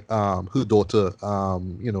where her daughter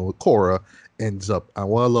Cora ends up. And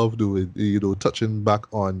what I love doing, touching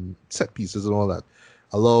back on set pieces and all that,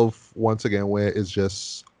 I love once again where it's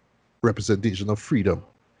just representation of freedom.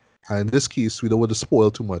 And in this case, we don't want to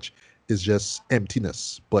spoil too much, it's just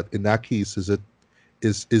emptiness. But in that case,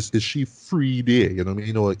 is she free there? You know what I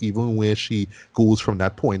mean? Even where she goes from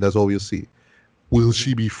that point, that's all we'll see. Will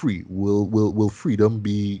she be free? Will freedom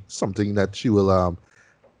be something that she will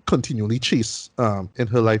continually chase in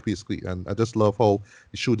her life, basically? And I just love how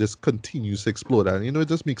the show just continues to explore that. And, it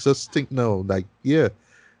just makes us think now, like, yeah,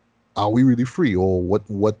 are we really free, or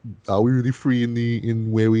what are we really free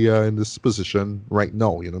in where we are in this position right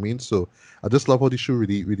now? You know what I mean? So I just love how the show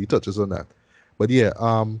really touches on that. But yeah,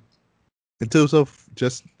 in terms of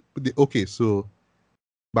just okay, so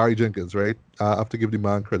Barry Jenkins, right? I have to give the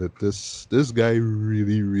man credit. This guy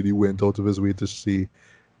really went out of his way to say,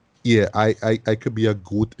 yeah, I could be a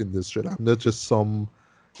goat in this shit. I'm not just some,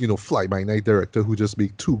 fly by night director who just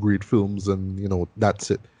make 2 great films and that's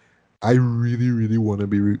it. I really want to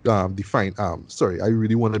be defined. Sorry, I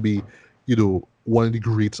really want to be, one of the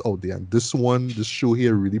greats out there. And this show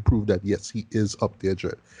here really proved that yes, he is up there,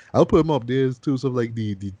 Jared. I'll put him up there in terms of like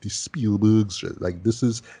the Spielbergs, Jared. Like this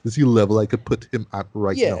is the level I could put him at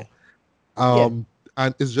right Yeah. now.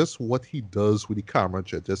 And it's just what he does with the camera,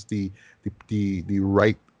 Jared. Just the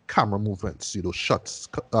right camera movements, shots,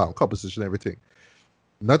 composition, everything.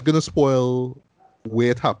 Not gonna spoil where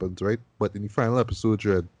it happens, right? But in the final episode,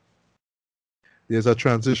 Jared, there's a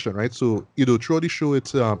transition, right? So throughout the show,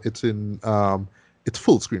 it's it's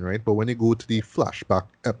full screen, right? But when you go to the flashback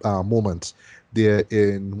moments, they're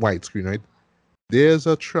in widescreen, right? There's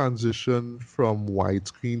a transition from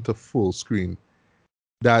widescreen to full screen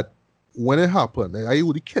that when it happened, I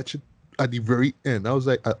only catch it at the very end. I was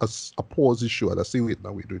like, I pause the show and I say, wait,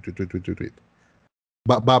 now wait.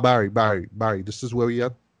 But Barry, this is where we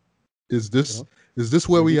at. Is this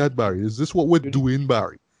where we at, Barry? Is this what we're doing,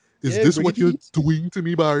 Barry? Is this what you're doing to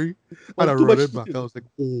me, Barry? And I read it back. I was like,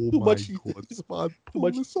 oh my god, this man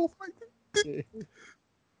pulled this off like this.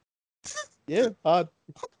 Yeah, hard.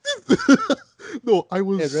 No, I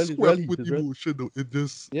was really, swept really, with it's really- emotion. Though. It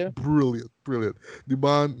just brilliant. The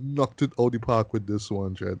man knocked it out the park with this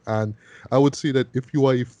one, Jed. And I would say that if you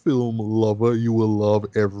are a film lover, you will love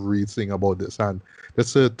everything about this. And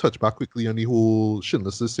let's touch back quickly on the whole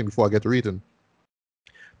Schindler's List thing before I get to rating.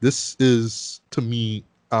 This is, to me,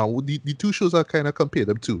 the 2 shows I kind of compared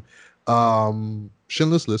them to.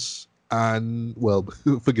 Schindler's List and, well,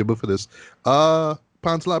 forgive me for this,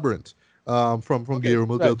 Pan's Labyrinth. From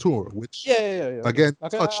Guillermo del Toro, which again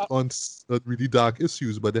touched on really dark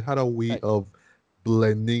issues, but they had a way of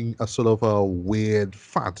blending a sort of a weird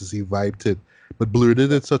fantasy vibe to it, but blurred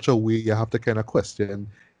it in such a way you have to kind of question,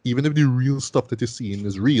 even if the real stuff that you're seeing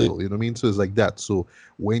is real, you know what I mean? So it's like that. So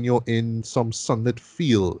when you're in some sunlit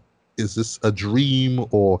field, is this a dream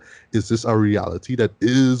or is this a reality that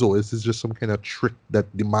is, or is this just some kind of trick that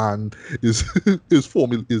the man is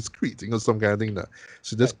is creating or some kind of thing that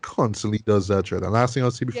so Right. just constantly does that trend. And last thing I'll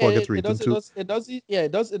say Yeah, before I get to it rating does, it two, does, it does, yeah,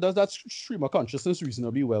 it does that stream of consciousness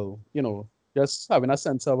reasonably well. Just having a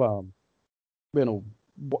sense of you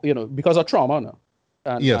know, because of trauma now,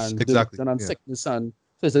 yes, and exactly. delusion and Yeah. sickness, and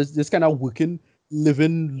so it's this kind of working,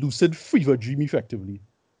 living, lucid fever dream effectively,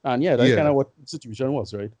 and yeah, that's kind Yeah. of what the situation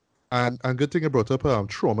was, right? And good thing I brought up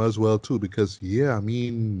trauma as well too, because yeah, I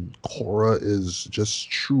mean Cora is just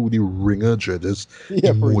truly ringer just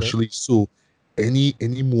Yeah, for real. emotionally. So any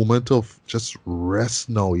moment of just rest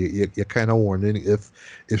now, you're kind of wondering if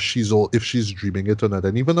she's dreaming it or not.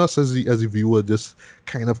 And even us as the viewer, just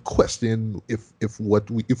kind of question if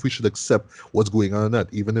we should accept what's going on or not,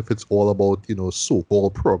 even if it's all about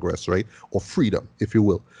so-called progress, right, or freedom, if you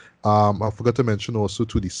will. I forgot to mention also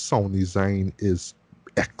too the sound design is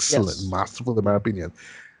excellent, Yes. masterful in my opinion.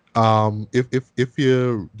 If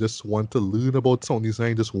you just want to learn about sound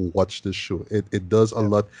design, just watch this show. It does a Yeah.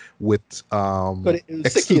 lot with Because it was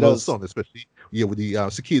external cicadas. sound, especially with the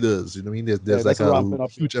cicadas. You know what I mean? There's Yeah, like that's a ramping up.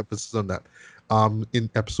 Yeah. huge emphasis on that. In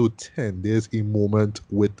episode 10, there's a moment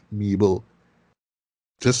with Mabel,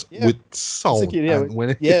 just Yeah. with sound, Cicada. Yeah. and when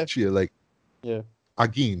it Yeah. hits you, like Yeah.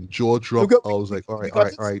 again, jaw We drop. got I was like, all right, we all got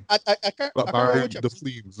right, all this. right. I can't remember Barry, which the episode.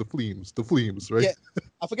 flames, the flames, right? Yeah,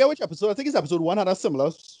 I forget which episode. I think it's episode one had a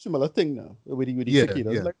similar thing now with the Yeah,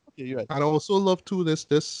 cicadas. yeah. Like, okay, you're right. And I also love too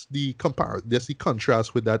there's the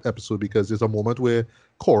contrast with that episode because there's a moment where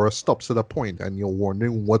Cora stops at a point and you're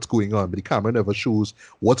wondering what's going on, but the camera never shows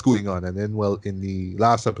what's going on. And then well in the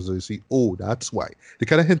last episode you see, oh, that's why. They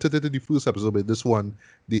kind of hinted it in the first episode, but this one,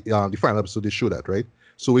 the final episode they show that, right?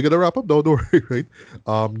 So we're gonna wrap up now, don't worry, right?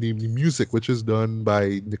 The music, which is done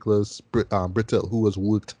by Nicholas Britell, who has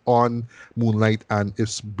worked on Moonlight and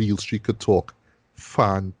If Beale Street Could Talk,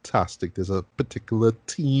 fantastic. There's a particular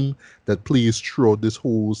theme that plays throughout this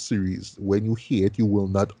whole series. When you hear it, you will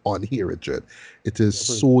not unhear it, Jed. It is Yeah,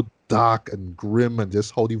 for real. so dark and grim, and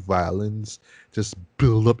just how the violence just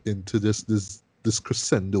build up into this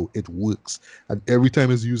crescendo. It works, and every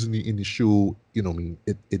time it's used in the show, I mean,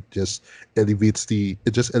 it just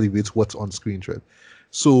elevates what's on screen, Jed.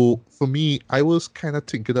 So for me, I was kind of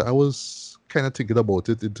thinking about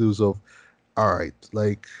it in terms of, all right,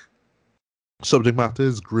 like subject matter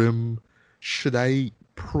is grim. Should I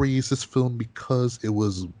praise this film because it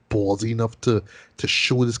was ballsy enough to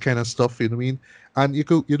show this kind of stuff? You know what I mean? And you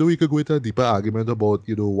could go into a deeper argument about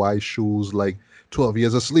why shows like 12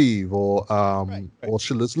 Years a Slave Right, right, or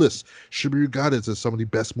Schindler's List should be regarded as some of the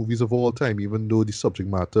best movies of all time, even though the subject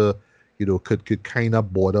matter could kind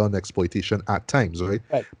of border on exploitation at times, right?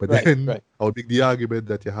 right, But right, then right, I would make the argument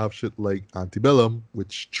that you have shit like Antebellum,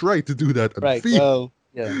 which tried to do that and right. failed, Well,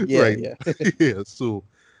 yeah, yeah, right? yeah. Yeah. So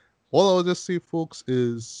all I'll just say, folks,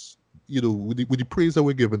 is with the praise that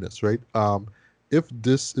we're giving this, right? If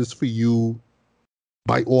this is for you,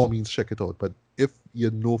 by all means check it out. But if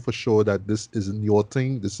you know for sure that this isn't your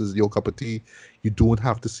thing, this is your cup of tea, you don't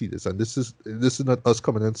have to see this. And this is not us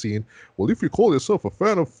coming and saying, well, if you call yourself a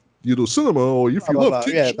fan of cinema or if Blah you blah love blah.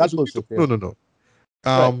 TV Yeah, shows, that's you need to... bullshit. Yeah. no, no, no.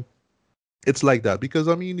 Right. Um, it's like that because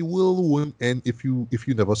I mean, the world won't end if you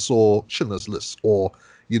never saw Schindler's List or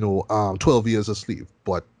 12 Years a Slave.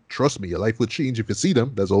 But trust me, your life would change if you see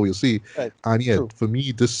them. That's all you see. Right. And yet, True. for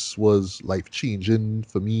me, this was life changing.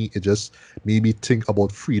 For me, it just made me think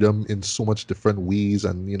about freedom in so much different ways,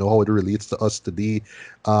 and how it relates to us today.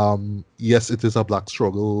 Yes, it is a Black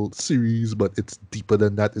struggle series, but it's deeper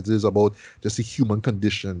than that. It is about just the human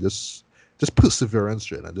condition, just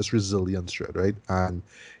perseverance, right, and just resilience, right? And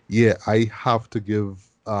yeah, I have to give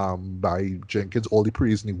Barry Jenkins all the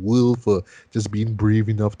praise in the world for just being brave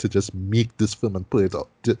enough to just make this film and put it out.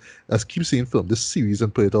 As I keep saying, film this series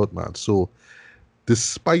and put it out, man. So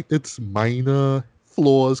despite its minor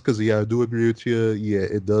flaws, because yeah, I do agree with you. Yeah,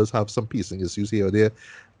 it does have some pacing issues here or there.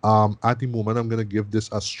 At the moment, I'm gonna give this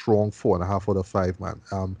a strong 4.5 out of 5,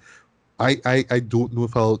 man. I don't know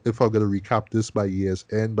if I'm gonna recap this by year's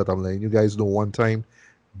end, but I'm letting you guys know one time.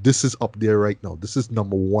 This is up there right now. This is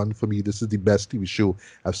number one for me. This is the best TV show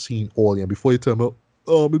I've seen all year. Before you tell me,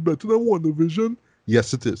 it's better than WandaVision.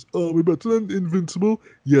 Yes, it is. It's better than Invincible.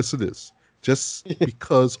 Yes, it is. Just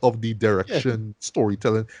because of the Yeah. direction,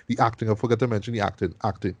 storytelling, the acting. I forgot to mention the acting,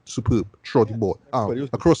 superb, throughout the Yeah. board, Everybody was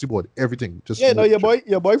good. across the board, everything. Just Yeah. No, work.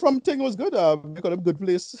 your boy from Ting was good. We call him Good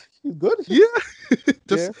Place. He's good. Yeah,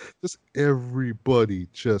 Yeah. just everybody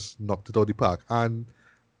just knocked it out of the park. And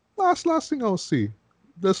last thing I'll say,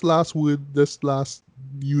 this last word, this last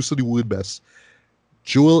use of the word best.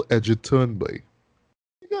 Joel Edgerton, boy.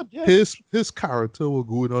 Good, yeah. His character will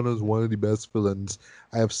go on as one of the best villains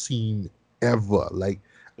I have seen ever. Like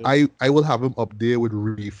I will have him up there with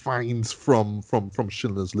Ray Fiennes from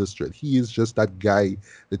Schindler's List. Right? He is just that guy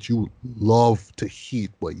that you love to hate,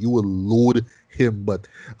 but you will loathe him. But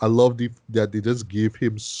I love that they just gave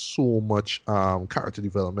him so much character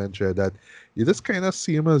development here that you just kind of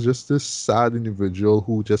see him as just this sad individual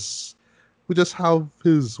who just have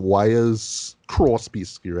his wires crossed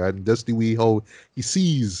basically, right? And that's the way how he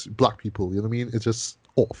sees black people, you know what I mean? It's just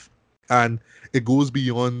off. And it goes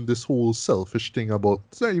beyond this whole selfish thing about,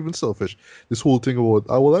 it's not even selfish, this whole thing about,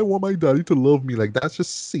 oh, well, I want my daddy to love me. Like, that's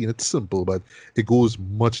just saying it's simple, but it goes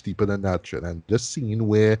much deeper than that. Shit. And just seeing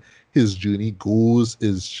where his journey goes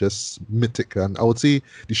is just mythic. And I would say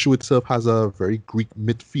the show itself has a very Greek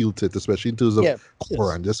myth feel to it, especially in terms of Yeah. Cora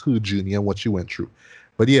Yes. and just her journey and what she went through.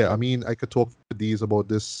 But yeah, I mean, I could talk for days about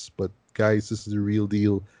this, but guys, this is the real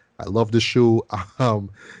deal. I love the show. Um,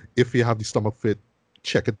 if you have the stomach fit,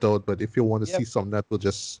 check it out. But if you want to Yep. see something that will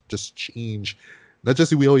just change, not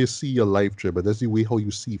just the way how you see your life, Trey, but that's the way how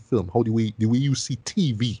you see film, how the way you see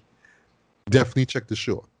TV. Definitely check the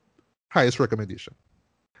show. Highest recommendation.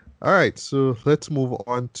 All right, so let's move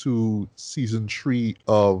on to season 3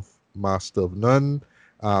 of Master of None.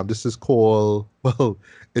 This is called, well,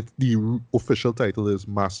 the official title is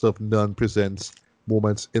Master of None presents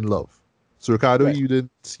Moments in Love. So Ricardo, Right. you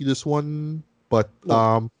didn't see this one, but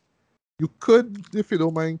No. you could, if you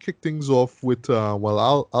don't mind, kick things off with well,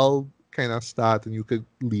 I'll kind of start and you could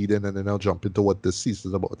lead in and then I'll jump into what this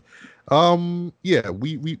season is about. Yeah,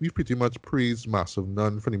 we pretty much praised Massive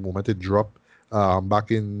None from the moment it dropped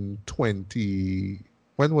back in 20,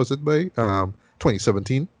 when was it by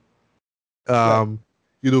 2017. Right. um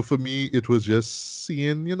for me it was just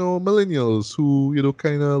seeing millennials who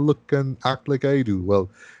kind of look and act like I do. Well,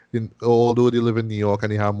 although they live in New York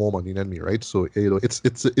and they have more money than me, right? So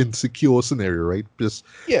it's an insecure scenario, right? Just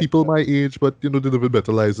Yeah. people my age, but they live in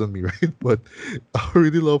better lives than me, right? But I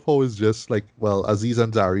really love how it's just like, well, Aziz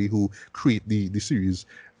Ansari who create the series,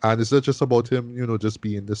 and it's not just about him, just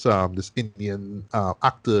being this Indian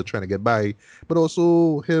actor trying to get by, but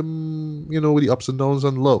also him, with the ups and downs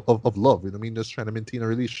and of love. I mean, just trying to maintain a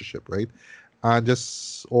relationship, right? And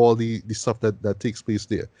just all the stuff that takes place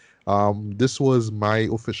there. This was my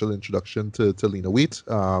official introduction to Lena Waite,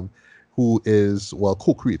 who is, well,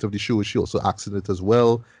 co-creator of the show. She also acts in it as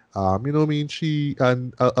well. You know what I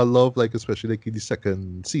mean? I love, like, especially like in the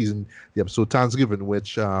second season, the episode Thanksgiving,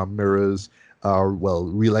 which mirrors well,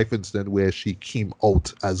 real life incident where she came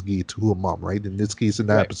out as gay to her mom, right? In this case, in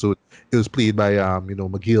that Right. episode, it was played by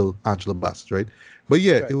McGill Angela Bassett, right? But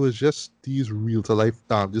yeah, Right. it was just these real to life,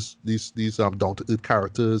 these down to earth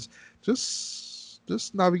characters,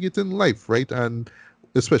 just navigating life, right? And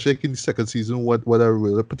especially like in the second season, what I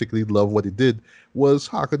really particularly love what it did was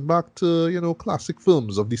harken back to classic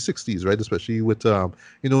films of the '60s, right? Especially with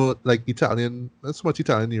like Italian, not so much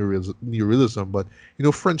Italian neorealism, but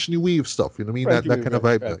French New Wave stuff. You know what I mean? French That Wave. kind of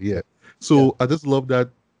Right. vibe. Right. Yeah. Yeah. So I just love that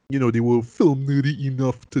they were film nerdy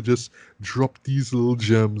enough to just drop these little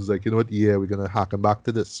gems. Like, you know what? Yeah, we're gonna harken back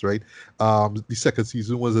to this, right? The second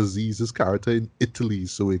season was Aziz's character in Italy,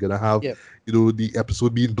 so we're gonna have Yeah. the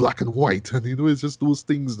episode being black and white, and it's just those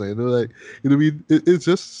things. Like what I mean, it's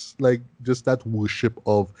just like just that worship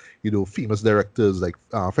of famous directors like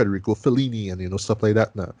Federico Fellini and stuff like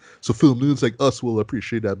that. Now, so film nerds like us will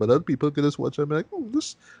appreciate that, but other people can just watch and be like, oh,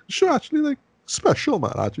 this show actually like special,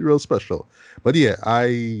 man, actually real special. But yeah,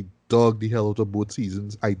 I dug the hell out of both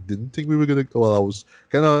seasons. I didn't think we were gonna. Well,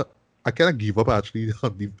 I kind of gave up actually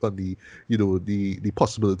on the the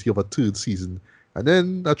possibility of a third season, and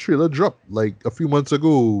then a trailer dropped like a few months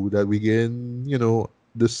ago that we getting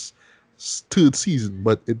this third season,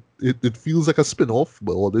 but it feels like a spin-off.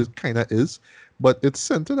 Well, it kind of is, but it's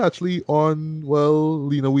centered actually on, well,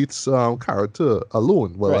 Lena Waithe's character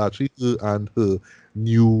alone. Well, Right. actually, her and her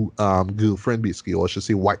new girlfriend, basically, or I should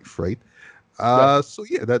say wife, right? Right. So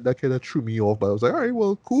yeah, that kind of threw me off, but I was like, all right,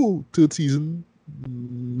 well, cool, third season.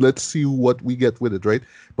 Let's see what we get with it, right?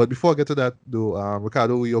 But before I get to that, though,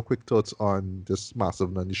 Ricardo, your quick thoughts on this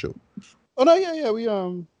massive Nanny show? Oh no, yeah, yeah, we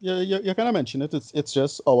yeah, you kind of mentioned it. It's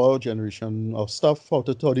just our generation of stuff, how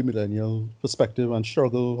the millennial perspective and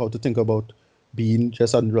struggle, how to think about being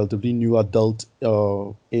just a relatively new adult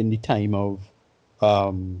in the time of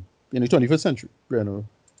in the 21st century,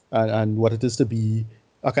 and what it is to be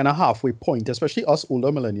a kind of halfway point, especially us older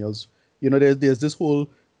millennials. There's this whole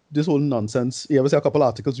nonsense. You ever see a couple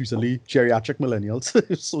articles recently, geriatric millennials?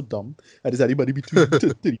 It's so dumb. And is anybody between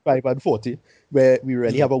 35 and 40 where we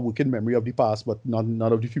really have a working memory of the past, but none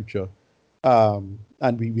of the future. And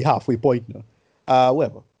we halfway point now.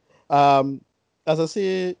 Whatever. As I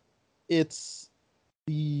say, it's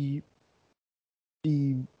the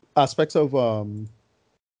aspects of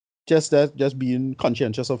just being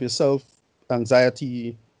conscientious of yourself,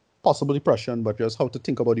 anxiety, possible depression, but just how to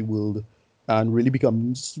think about the world and really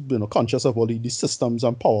become conscious of all the systems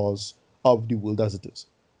and powers of the world as it is.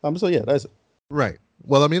 So yeah, that's it. Right.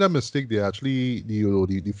 Well, I made a mistake there. Actually,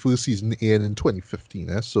 the first season aired in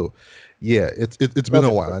 2015. So, yeah, it's been a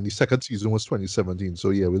Okay, while, okay. and the second season was 2017. So,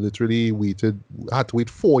 yeah, we literally had to wait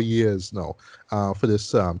 4 years now, for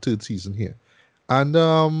this third season here. And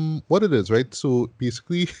what it is, right? So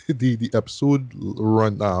basically, the episode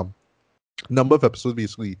run number of episodes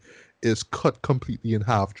basically is cut completely in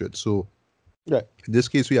half, Dread. So Right. in this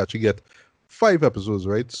case, we actually get 5 episodes,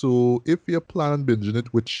 right? So if you're planning binging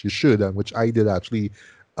it, which you should, and which I did actually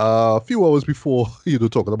a few hours before,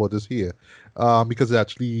 talking about this here, because it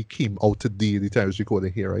actually came out today, the time it's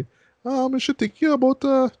recording here, right? It should take you about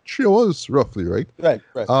 3 hours roughly, right? Right.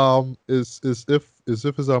 Right. Is if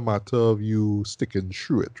it's a matter of you sticking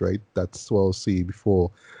through it, right? That's what I'll say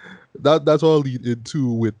before that's all lead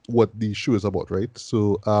into with what the show is about, right?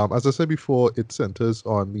 So, as I said before, it centers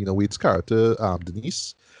on Wade's character,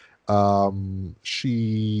 Denise.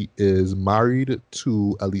 She is married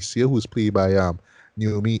to Alicia, who's played by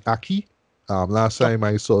Naomi Aki. Last Oh, time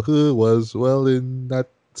I saw her was in that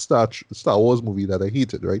Star Wars movie that I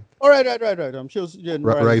hated, right? all right, right. She was in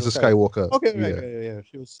Rise Rise of of Skywalker. Skywalker. Okay, right, Yeah, yeah.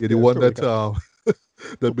 She was yeah, the one throwaway that character.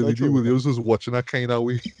 that Billy D. Throwaway Williams character. was watching that kind of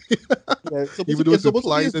way, Yeah, even though it's it's supposed to be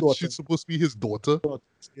implied his that daughter. she's supposed to be his daughter.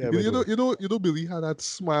 Yeah, You by the know, way. you know, you know, Billy had that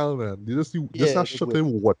smile, man. You just Yeah, that by the shut way.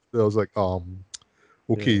 him what? I was like, Yeah,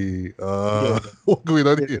 okay, yeah. what's going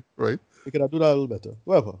on Yeah, here, right? we could have do that a little better.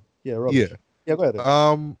 Whatever. Yeah, Yeah. rubbish. Yeah, go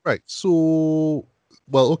ahead. Right. So,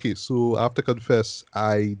 well, okay. So I have to confess,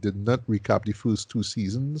 I did not recap the first 2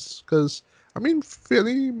 seasons because, I mean,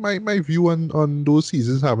 fairly, my view on those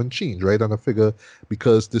seasons haven't changed, right? And I figure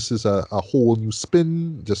because this is a whole new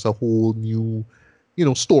spin, just a whole new,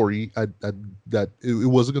 story, that it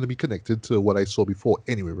wasn't going to be connected to what I saw before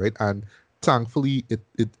anyway, right? And thankfully,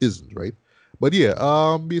 it isn't, right? But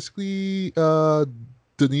yeah, basically,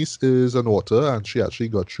 Denise is an author, and she actually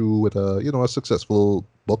got through with a successful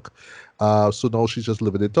book. So now she's just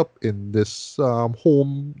living it up in this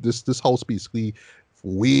home, this house, basically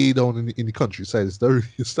way down in the countryside. It's not really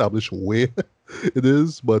established where it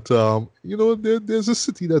is, but there's a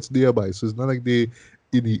city that's nearby, so it's not like they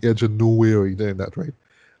in the edge of nowhere or anything like that, right?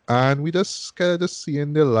 And we just kind of just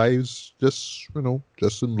seeing their lives, just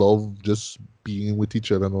in love, just being with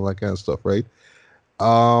each other and all that kind of stuff, right?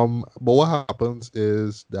 But what happens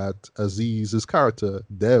is that Aziz's character,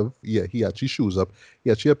 Dev, yeah, he actually shows up.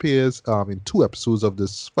 He actually appears in 2 episodes of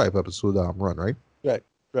this 5 episode run, right? Right,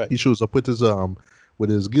 right. He shows up with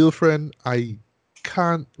his girlfriend. I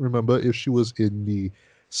can't remember if she was in the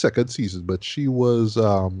second season, but she was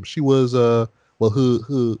well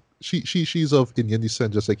her she's of Indian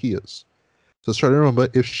descent just like he is. So I was trying to remember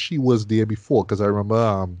if she was there before, because I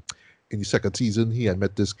remember in the second season he had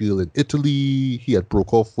met this girl in Italy. He had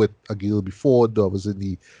broke off with a girl before that was in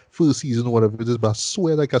the first season or whatever it is, but I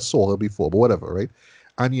swear like I saw her before, but whatever, right?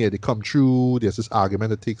 And yeah, they come through, there's this argument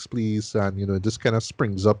that takes place, and it just kind of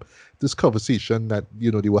springs up this conversation that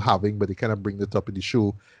they were having, but they kind of bring it up in the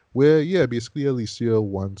show where yeah, basically Alicia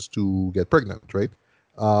wants to get pregnant, right?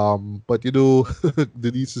 But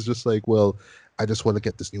Denise is just like, well, I just want to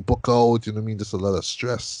get this new book out. You know what I mean? Just a lot of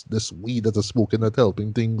stress. This weed that I'm smoking not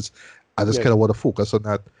helping things. I just Yeah, kind of want to focus on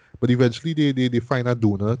that. But eventually, they find a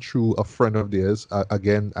donor through a friend of theirs.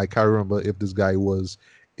 Again, I can't remember if this guy was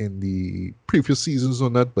in the previous seasons or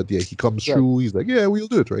not. But yeah, he comes right, through. He's like, yeah, we'll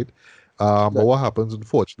do it, right? But right, what happens,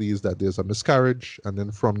 unfortunately, is that there's a miscarriage, and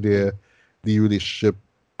then from there, the relationship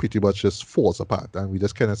pretty much just falls apart, and we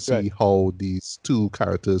just kind of right. see how these two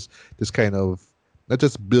characters just kind of not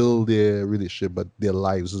just build their relationship but their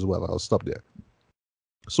lives as well. I'll stop there.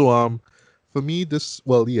 So for me, this,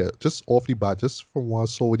 well, yeah, just off the bat, just from what I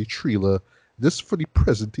saw with the trailer, just for the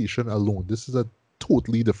presentation alone, this is a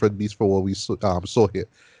totally different beast for what we saw here.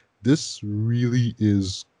 This really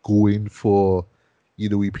is going for,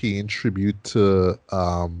 we paying tribute to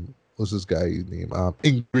what's this guy name?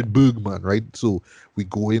 Ingrid Bergman, right? So we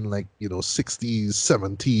go in like 60s,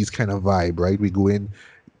 70s kind of vibe, right? We go in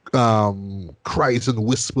cries and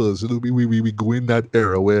whispers. We go in that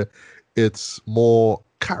era where it's more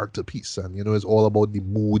character piece, and it's all about the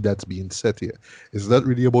mood that's being set here. It's not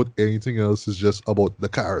really about anything else. It's just about the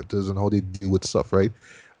characters and how they deal with stuff, right?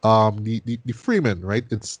 The Freeman, right?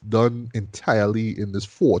 It's done entirely in this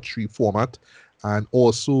 4:3 format, and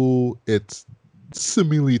also it's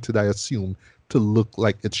simulated, I assume, to look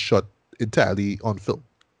like it's shot entirely on film.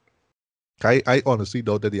 I honestly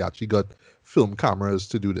doubt that they actually got film cameras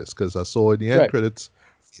to do this because I saw in the end Right. credits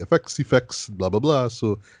effects, blah blah blah.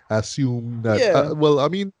 So I assume that Yeah. well, I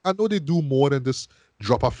mean, I know they do more than just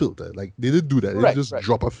drop a filter. Like they didn't do that; they didn't Right. just Right.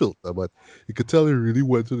 drop a filter, but you could tell they really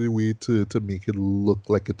went to the way to make it look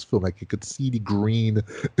like it's film. Like you could see the green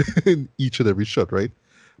in each and every shot, right?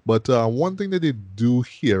 But one thing that they do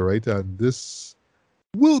here, right, and this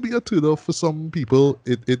will be a turn off for some people.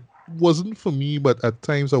 It wasn't for me, but at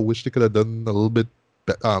times I wish they could have done a little bit,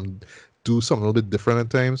 do something a little bit different at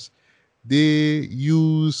times. They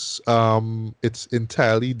use it's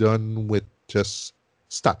entirely done with just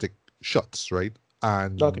static shots, right? Okay.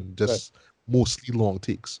 And Right. just mostly long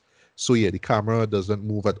takes. So yeah, the camera doesn't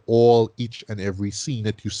move at all. Each and every scene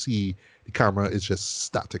that you see, the camera is just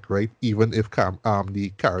static, right? Even if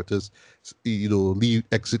the characters, leave,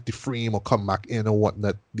 exit the frame or come back in or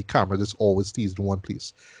whatnot, the camera just always stays in one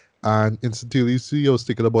place. And instantly, see, I was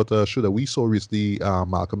thinking about a show that we saw recently,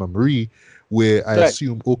 Malcolm and Marie, where I Right.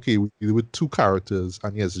 assume, okay, we deal with two characters,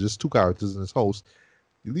 and yes, just two characters in this house.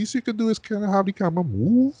 The least you can do is kind of have the camera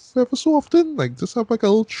move ever so often, like just have like a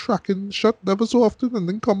little tracking shot ever so often, and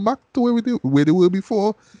then come back to where they were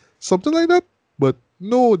before, something like that. But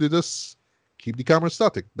no, they just keep the camera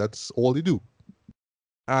static. That's all they do.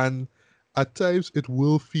 And at times it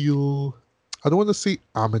will feel, I don't want to say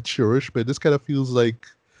amateurish, but this kind of feels like,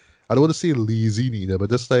 I don't want to say lazy neither,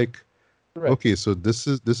 but just like, Right. okay, so this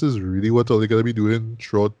is really what all they're gonna be doing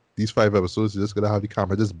throughout these 5 episodes. You're just gonna have the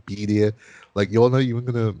camera just be there, like you're not even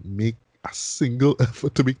gonna make a single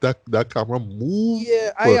effort to make that camera move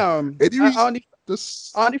Yeah. I for am. any I reason. on the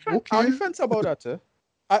Just on the okay, fence about that.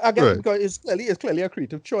 I get it right, because it's clearly a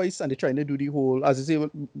creative choice, and they're trying to do the whole, as I say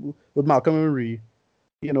with Malcolm and Marie,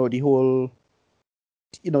 the whole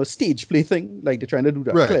stage play thing. Like they're trying to do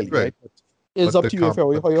that right, clearly, right. right? But it's up to you if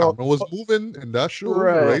But the camera was how moving in that show,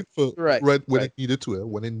 right, right? For right, right when right, it needed to,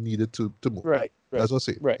 when it needed to move. right, right, That's what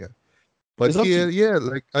I say. right. Yeah. But It's up to here, you. yeah,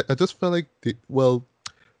 like I just felt like well,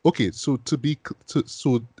 okay, so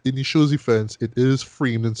so in the show's defense, it is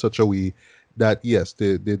framed in such a way that yes,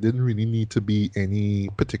 there didn't really need to be any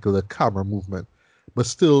particular camera movement, but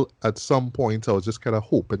still, at some point, I was just kind of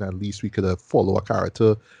hoping at least we could have follow a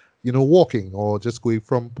character, walking or just going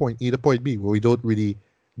from point A to point B, where we don't really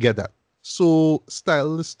get that. So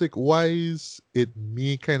stylistic wise, it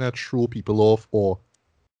may kind of throw people off, or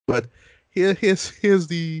but here's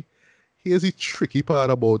the tricky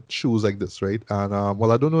part about shows like this, right? And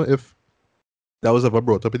well, I don't know if that was ever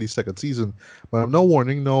brought up in the second season, but I'm now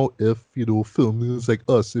warning now if filmmakers like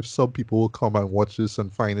us, if some people will come and watch this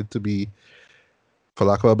and find it to be, for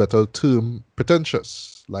lack of a better term,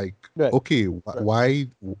 pretentious. Like, Right, okay, right. why?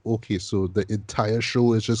 Okay, so the entire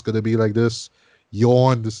show is just gonna be like this.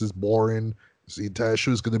 Yawn, this is boring. The entire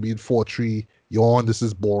show is gonna be in 4:3. Yawn, this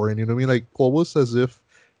is boring. You know what I mean? Like almost as if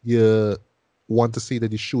you want to say that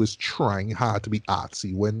the show is trying hard to be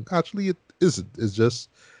artsy when actually it isn't. It's just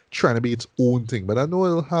trying to be its own thing. But I know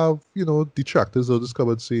it'll have, detractors who'll just come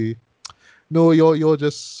and say, no, you're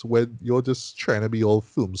just trying to be all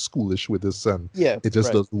film schoolish with this, and Yeah, it just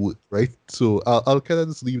right. doesn't work, right? So I'll kind of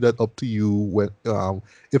just leave that up to you when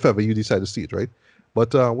if ever you decide to see it, right?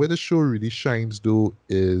 But where the show really shines though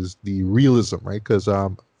is the realism, right? Because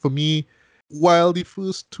for me, while the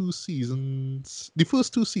first two seasons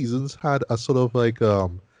had a sort of like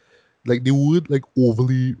they would like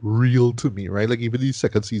overly real to me, right? Like even the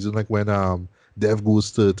second season, like when Dev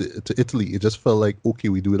goes to Italy, it just felt like okay,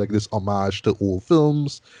 we do like this homage to old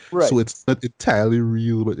films, Right. so it's not entirely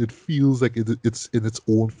real, but it feels like it's in its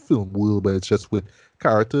own film world, but it's just with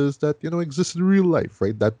characters that exist in real life,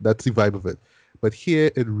 right? That's the vibe of it. But here,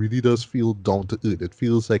 it really does feel down to earth. It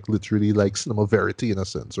feels like literally like cinema verity in a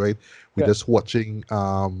sense, right? We're Yeah. just watching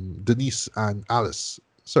Denise and Alice.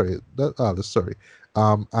 Sorry, not Alice. Sorry,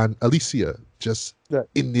 and Alicia just Right.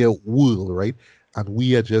 in their world, right? And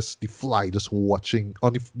we are just the fly, just watching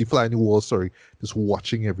on the fly in the wall. Sorry, just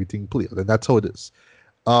watching everything play out, and that's how it is.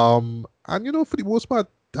 And for the most part,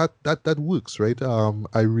 that works, right?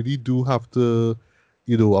 I really do have to,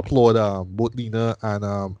 applaud both Lena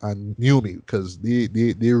and Naomi because they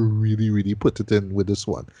really really put it in with this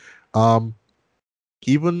one. Um,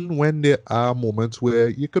 even when there are moments where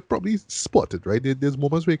you could probably spot it, right? There's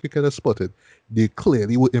moments where you could kind of spot it. They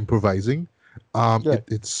clearly were improvising. Right.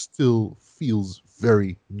 It still feels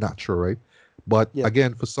very natural, right? But Yeah.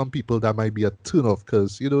 again, for some people, that might be a turn off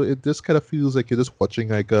because it just kind of feels like you're just watching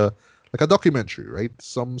like a documentary, right?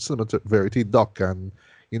 Some cinema verity doc, and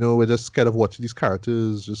we're just kind of watching these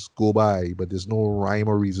characters just go by, but there's no rhyme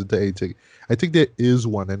or reason to anything. I think there is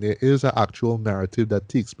one, and there is an actual narrative that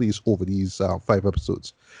takes place over these 5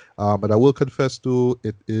 episodes. But I will confess, though,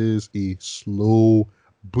 it is a slow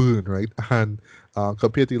burn, right? And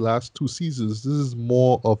compared to the last 2 seasons, this is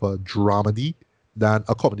more of a dramedy than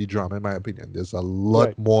a comedy drama, in my opinion. There's a lot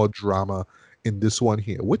Right. more drama in this one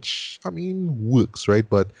here, which I mean works, right?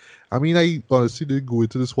 But I mean, I honestly didn't go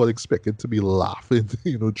into this one expecting to be laughing,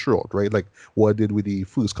 throughout, right? Like what I did with the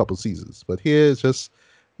first couple seasons. But here it's just,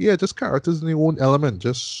 yeah, just characters in their own element,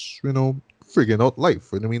 just figuring out life.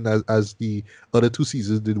 You know what I mean? As the other 2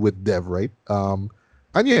 seasons did with Dev, right?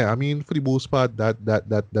 And yeah, I mean, for the most part,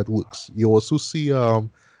 that works. You also see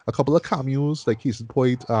a couple of cameos, like case in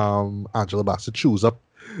point, Angela Bassett shows up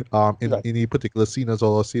in Right. a particular scene as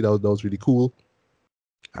well. I see that was really cool.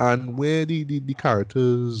 And where the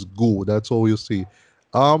characters go, that's all you see.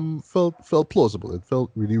 Felt plausible. It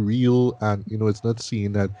felt really real, and it's not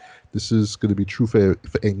saying that this is going to be true for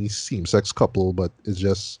any same-sex couple, but it's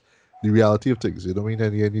just the reality of things. You know what I mean?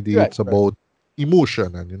 At the end of the day, Right. it's Right. about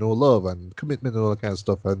emotion and love and commitment and all that kind of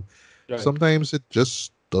stuff. And Right. sometimes it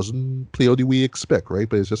just doesn't play out the way you expect, right?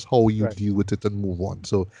 But it's just how you Right. deal with it and move on.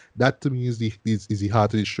 So that to me is the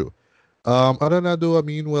heart of the show. Other than that, though, I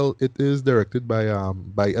mean, well, it is directed by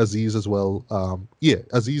Aziz as well. Yeah,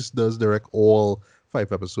 Aziz does direct all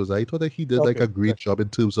 5 episodes. I thought that he did like Okay. a great Right. job in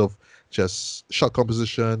terms of just shot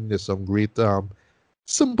composition. There's some great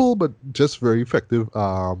simple but just very effective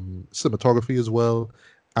cinematography as well,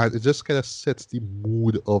 and it just kind of sets the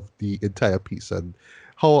mood of the entire piece. And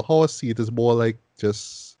how I see it is more like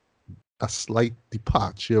just a slight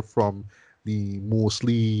departure from the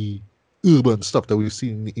mostly urban stuff that we've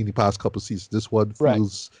seen in the past couple of seasons. This one Right.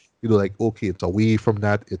 feels, like okay, it's away from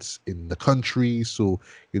that. It's in the country, so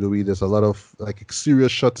there's a lot of like exterior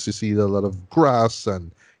shots. You see a lot of grass,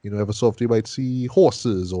 and ever so often you might see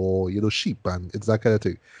horses or sheep, and it's that kind of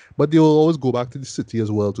thing. But they'll always go back to the city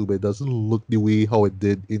as well too. But it doesn't look the way how it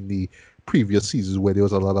did in the previous seasons where there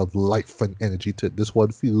was a lot of life and energy to it. This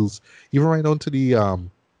one feels even right down to the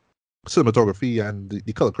cinematography and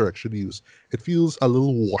the color correction used. It feels a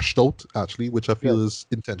little washed out, actually, which I feel Right. is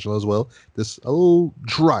intentional as well. Just a little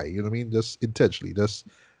dry, you know what I mean? Just intentionally. Just,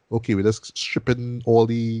 okay, we're just stripping all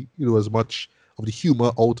the, as much of the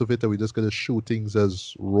humor out of it, and we're just going to show things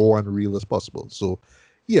as raw and real as possible. So,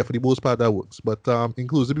 yeah, for the most part, that works. But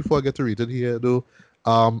inclusive, before I get to rate it here, though,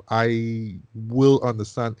 I will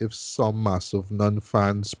understand if some massive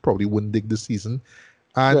non-fans probably wouldn't dig the season,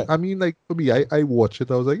 and Right. I mean, like for me, I watched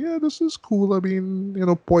it. I was like, yeah, this is cool. I mean,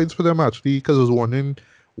 points for them actually, because I was wondering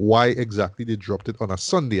why exactly they dropped it on a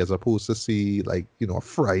Sunday as opposed to say like a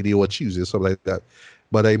Friday or a Tuesday or something like that.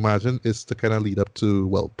 But I imagine it's to kind of lead up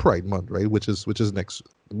to Pride Month, right? Which is next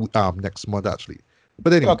month actually.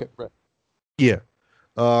 But anyway, Okay. Right. yeah.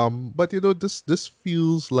 But this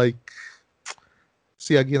feels like,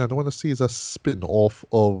 see, again, I don't want to say it's a spin-off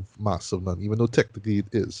of Massive None, even though technically it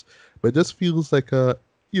is. But it just feels like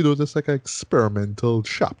just like an experimental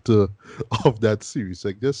chapter of that series.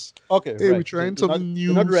 Like this, Okay. hey, we're Right. trying It's something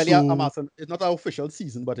not new, really a so master. It's not an official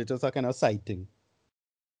season, but it's just a kind of side thing.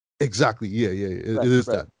 exactly, yeah, yeah, it Right. is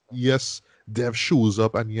Right. that. Yes, Dev shows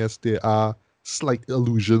up, and yes, there are slight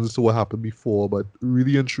allusions to what happened before, but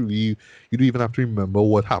really and truly, you don't even have to remember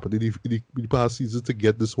what happened in the past seasons to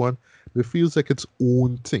get this one. It feels like its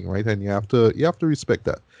own thing, right? And you have to respect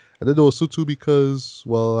that. And then also too, because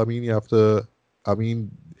well, I mean, I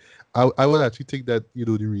mean, I would actually think that the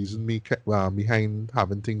reason behind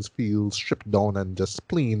having things feel stripped down and just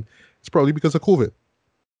plain is probably because of COVID.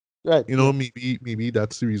 Right. Yeah. Maybe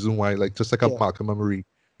that's the reason why, like just like a Yeah. Malcolm and Marie,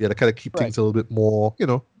 yeah, to kind of keep Right. things a little bit more, a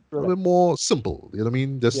Right. little bit more simple. You know what I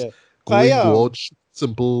mean? Just Yeah. I go out,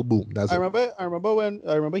 simple, boom, that's it. I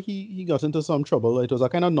remember he got into some trouble. It was a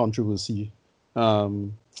kind of controversy.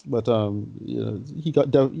 But he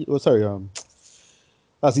got sorry,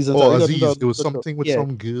 Aziz Oh, Ansari got into Aziz, it was the trouble. something with Yeah.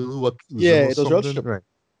 some girl who accused him Yeah, of it was real something, stupid. right?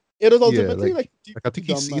 It was Yeah, ultimately like like I deeply think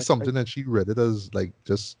he dumb. sees something and she read it as like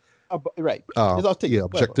just Right. It's our take, yeah, whatever.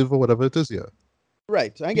 objective or whatever it is. Yeah,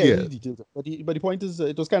 Right. I get yeah, into the details, but the point is,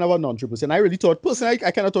 it was kind of a non-triple. And I really thought, personally,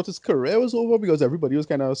 I kind of thought his career was over because everybody was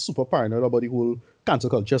kind of super paranoid about the whole cancel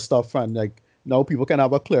culture stuff, and like now people can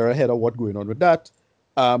have a clearer head of what's going on with that.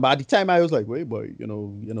 At the time, I was like, wait, boy,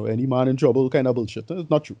 any man in trouble kind of bullshit. It's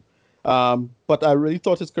not true. But I really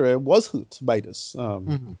thought his career was hurt by this.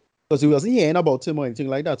 hmm Because he wasn't hearing about him or anything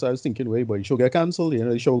like that. So I was thinking, wait, boy, the show get cancelled,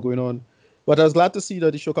 the show going on. But I was glad to see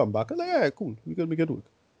that the show come back. I was like, yeah, cool, we can make it work.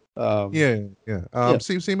 Um, yeah, yeah. yeah,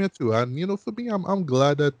 Same here too. And for me, I'm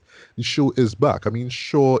glad that the show is back. I mean,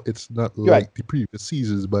 sure, it's not right. like the previous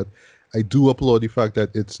seasons, but I do applaud the fact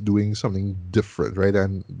that it's doing something different, right?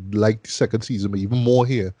 And like the second season, but even more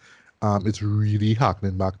here, it's really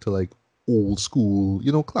harkening back to like old school,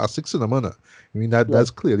 classic cinema. Now. I mean that's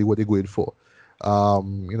Right. clearly what they're going for.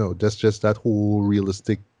 Just that whole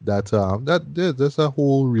realistic there's a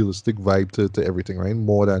whole realistic vibe to everything, right?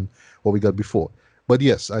 More than what we got before. But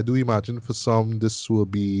yes, I do imagine for some this will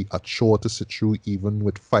be a chore to sit through, even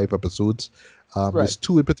with 5 episodes. Right. There's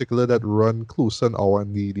two in particular that run close to an hour,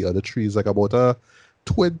 and the other three is like about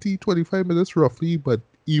 20-25 minutes roughly. But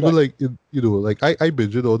even Right. like like I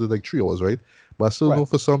binge it all in like 3 hours, right? But I still Right. know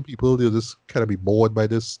for some people they'll just kind of be bored by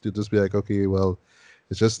this. They'll just be like, okay, well,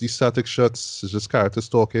 it's just these static shots. It's just characters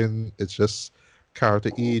talking. It's just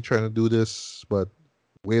character E trying to do this. But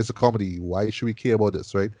where's the comedy? Why should we care about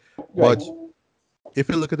this, right? Right. But if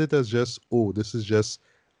you look at it as just, oh, this is just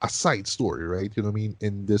a side story, right? You know what I mean?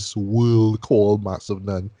 In this world called Massive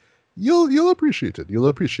Nun, you'll appreciate it. You'll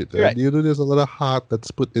appreciate it. And Right. there's a lot of heart that's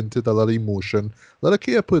put into it, a lot of emotion, a lot of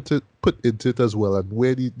care put into it as well, and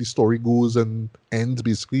where the story goes and ends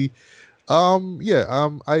basically. Yeah,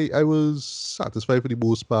 I was satisfied for the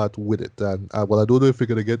most part with it, and well, I don't know if we're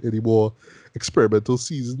gonna get any more experimental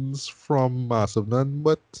seasons from Massive Nun,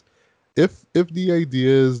 but if the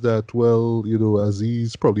idea is that, well,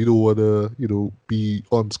 Aziz probably don't wanna be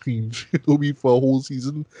on screen be for a whole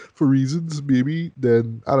season for reasons, maybe,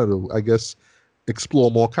 then I don't know, I guess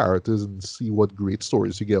explore more characters and see what great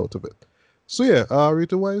stories you get out of it. So yeah,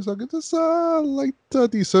 rating wise, I get this like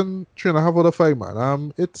decent 3.5 out of 5,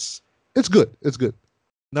 man. It's good, it's good,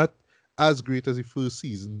 not as great as the first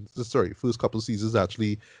season. Sorry, first couple of seasons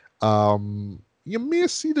actually. You may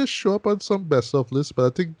see this show up on some best of lists, but I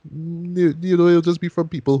think it'll just be from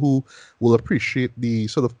people who will appreciate the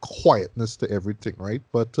sort of quietness to everything, right?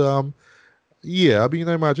 But yeah, I mean,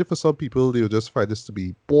 I imagine for some people they'll just find this to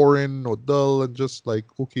be boring or dull and just like,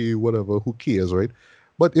 okay, whatever, who cares, right?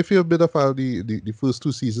 But if you're a bit of the first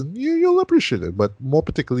two seasons, you'll appreciate it. But more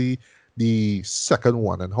particularly the second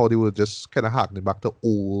one and how they were just kind of harkening back to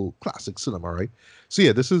old classic cinema, right? So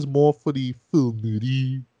yeah, this is more for the film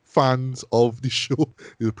nerdy fans of the show.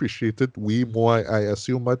 They appreciate it way more, I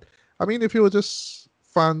assume. But I mean, if you were just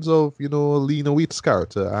fans of, Lena Waithe's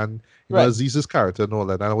character and Right. Aziz's character and all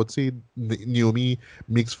that. And I would say Naomi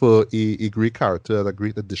makes for a great character and a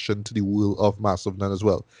great addition to the world of Massive Nun as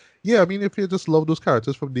well. Yeah, I mean, if you just love those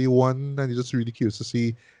characters from day one and you're just really curious to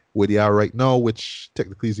see where they are right now, which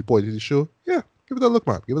technically is the point of the show, yeah, give it a look,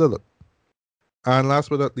 man. Give it a look. And last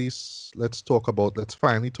but not least, let's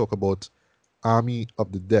finally talk about Army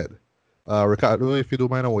of the Dead. Ricardo, if you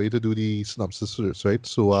don't mind, I want you to do the synopsis first, right?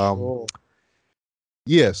 So, Sure.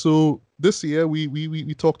 yeah, so this year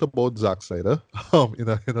we talked about Zack Snyder in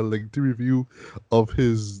a lengthy review of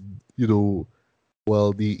his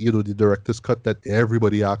the director's cut that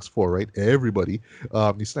everybody asked for, right? Everybody,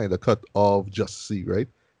 the Snyder cut of Justice League, right?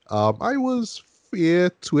 I was fair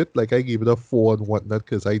to it, like I gave it a 4 and whatnot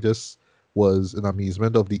because I just was in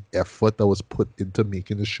amazement of the effort that was put into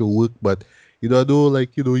making the show work. But I know,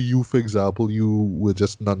 like you for example, you were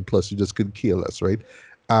just nonplussed, you just couldn't care less, right?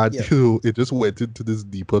 And Yeah. it just went into this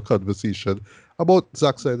deeper conversation about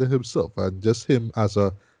Zack Snyder himself and just him as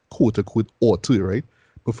a quote unquote author, right?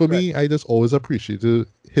 But for Right. me, I just always appreciated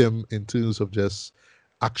him in terms of just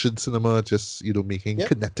action cinema, just making Yep.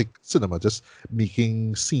 kinetic cinema, just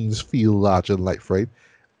making scenes feel larger than life, right?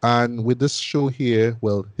 And with this show here,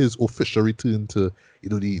 well, his official return to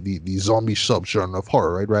the zombie subgenre of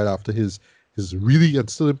horror, right? Right after his really and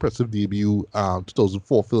still impressive debut,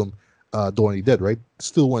 2004 film, Dawn of the Dead, right?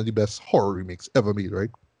 Still one of the best horror remakes ever made,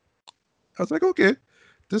 right? I was like, okay,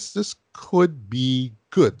 this could be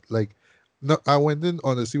good. Like, no, I went in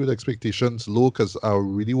honestly with expectations low because I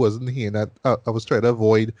really wasn't hearing that. I was trying to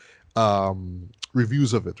avoid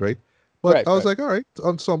reviews of it, right? But Right. I was Right. like, all right,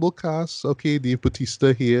 ensemble cast, okay, Dave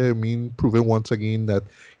Bautista here. I mean, proving once again that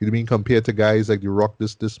mean compared to guys like The Rock,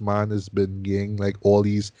 this man has been getting like all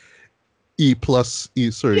these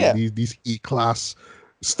Yeah. these E class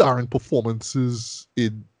starring performances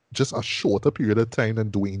in just a shorter period of time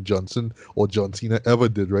than Dwayne Johnson or John Cena ever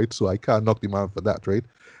did, right? So I can't knock the man for that, right?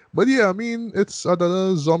 But yeah, I mean, it's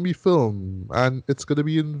another zombie film, and it's gonna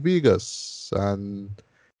be in Vegas, and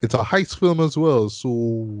it's a heist film as well.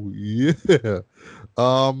 So yeah,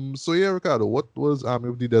 so yeah, Ricardo, what was Army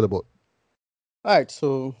of the Dead about? All right.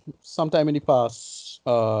 So sometime in the past,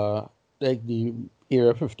 like the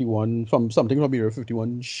Area 51, from Area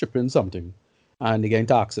 51 shipping something, and they get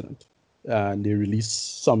into accident, and they release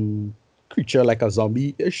some creature like a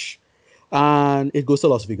zombie-ish, and it goes to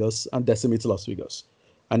Las Vegas and decimates Las Vegas.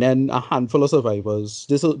 And then a handful of survivors.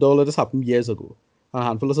 All of this happened years ago. A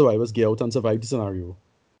handful of survivors get out and survive the scenario.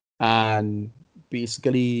 and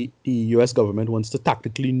basically the U.S. government wants to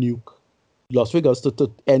tactically nuke Las Vegas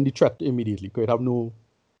to end the threat immediately. Could have no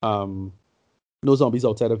zombies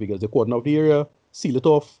outside of Vegas. They cordon off the area, seal it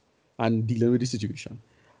off, and dealing with the situation.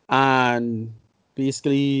 And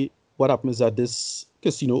basically, what happens is that this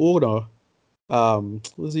casino owner,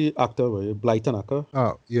 who's the actor? Bly Tanaka.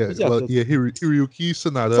 Yeah. Well, yeah, Hiroyuki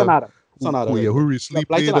Sanada. Sanada. Right. Who recently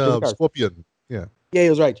played Scorpion. Yeah. Yeah, he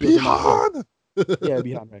was right. Bihan! Yeah,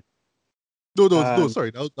 Bihan, right. No,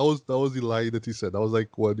 sorry. That was the line that he said. That was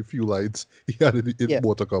like one of the few lines he had in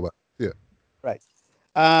Mortal Kombat. Yeah. Right.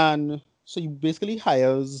 And so he basically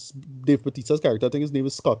hires Dave Bautista's character, I think his name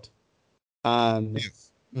is Scott, and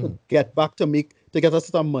to get us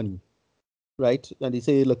some money. Right? And they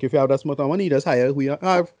say, look, if you have that much money, just hire who you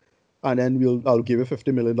have, and then I'll give you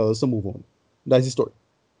 $50 million to move on. That's the story.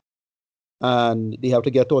 And they have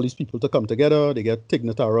to get all these people to come together. They get Tig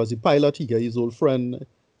Notaro as the pilot. He got his old friend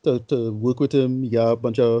to work with him. He got a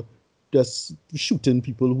bunch of just shooting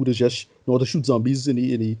people who just know how to shoot zombies in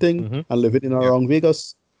the thing and live it in around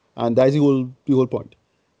Vegas. And that's the whole point.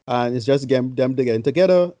 And it's just them getting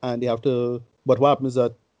together, and they have to. But what happens is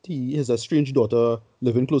that he has a strange daughter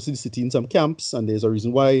living close to the city in some camps, and there's a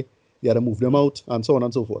reason why they had to move them out, and so on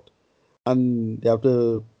and so forth. And they have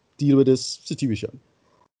to deal with this situation.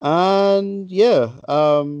 And yeah,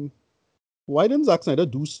 why didn't Zack Snyder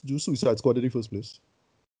do Suicide Squad in the first place?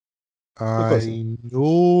 I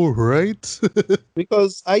know, right?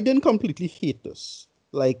 Because I didn't completely hate this.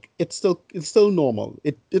 Like it's still normal.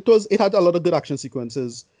 It had a lot of good action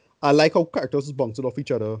sequences. I like how characters was bouncing off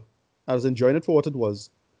each other. I was enjoying it for what it was.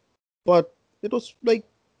 But it was like,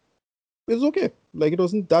 it was okay. Like it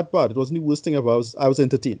wasn't that bad. It wasn't the worst thing ever. I was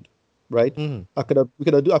entertained, right? You could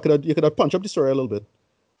have punched up the story a little bit.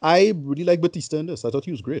 I really like Batista in this. I thought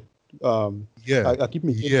he was great. I keep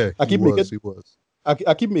making. He was.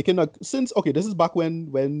 I keep making since this is back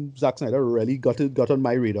when Zack Snyder really got on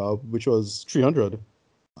my radar, which was 300.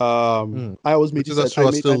 I always made I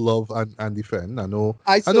still love and defend. I know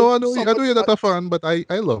you're not a fan, but I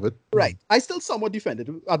love it. Right. I still somewhat defend it,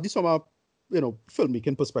 at least from a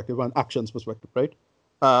filmmaking perspective and actions perspective, right?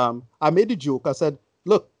 I made the joke. I said,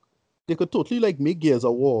 look, they could totally like make Gears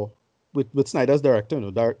of War with Snyder's director,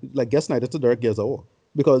 get Snyder to direct Gears of War,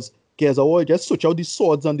 because Gears of War just switch out the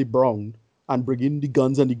swords and the brown and bring in the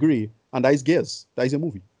guns and the gray, and that is Gears. That is a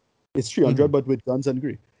movie. It's 300, but with guns and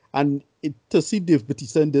gray. And to see Dave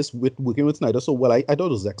Bautista in this working with Snyder so well, I thought it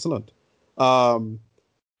was excellent.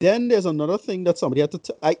 Then there's another thing that somebody had to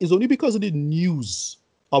it's only because of the news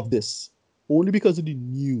of this. Only because of the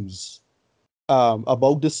news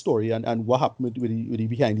about this story and what happened with the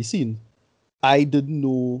behind the scene. I didn't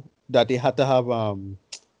know that they had to have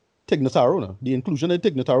Tig Notaro. The inclusion of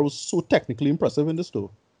Tig Notaro was so technically impressive in this story.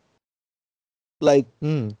 Like,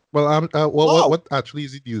 well, what actually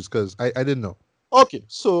is it used? Because I didn't know. Okay,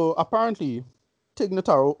 so apparently, Tig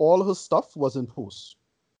Notaro, all her stuff was in post.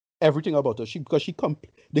 Everything about her,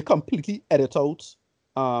 they completely edit out.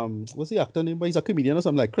 What's the actor name? He's a comedian or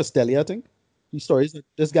something, like Chris D'Elia, I think. The story is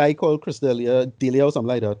this guy called Chris D'Elia or something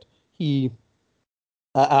like that.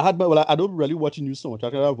 I don't really watch the news so much. I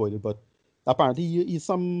try to avoid it, but apparently he's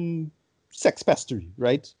some sex pestery,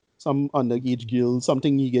 right? Some underage girl,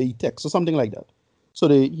 something he texts or something like that. So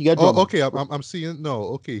he got drunk. Okay, I'm seeing. No,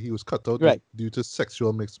 okay, he was cut out due to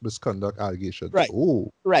sexual misconduct allegations. Right.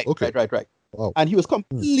 Oh, right. Okay. Right. Wow. And he was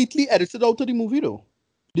completely edited out of the movie, though.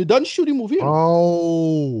 They done shoot the movie.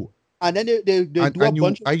 Oh. And then they do a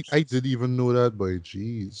bunch. I didn't even know that, boy.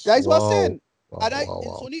 Jeez. That's what I'm saying. Wow, and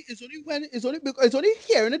it's only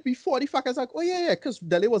hearing it before the fact I was like, oh yeah, because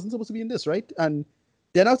Dele wasn't supposed to be in this, right? And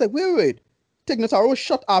then I was like, wait. Tig Notaro was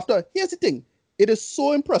shot after. Here's the thing. It is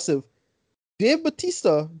so impressive. Dave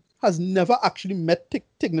Bautista has never actually met Tig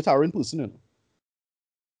Notaro in person.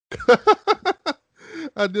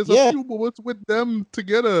 And there's a few moments with them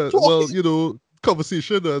together. Talking. Well,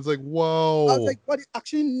 conversation. I was like, wow. I was like, but it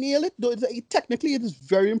actually nailed it. Though technically, it is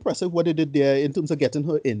very impressive what they did there in terms of getting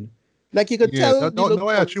her in. Like you could tell. No,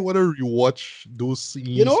 I actually want to rewatch those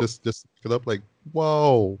scenes. Just pick it up. Like,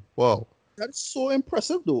 wow. That's so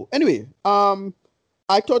impressive, though. Anyway, I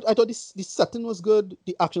thought the setting was good.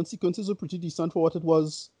 The action sequences were pretty decent for what it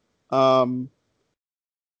was. I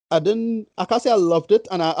can't say I loved it,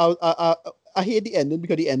 and I hate the ending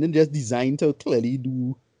because the ending just designed to clearly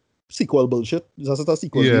do sequel bullshit. That's a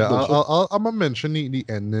sequel. Yeah, bullshit. I'm gonna mention the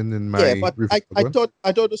ending in my. Yeah, but I thought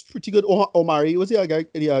it was pretty good. Omari, was the guy,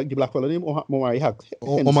 the black fellow name? Omari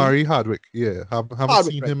Hardwick. Yeah, haven't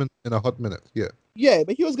seen him in a hot minute. Yeah. Yeah,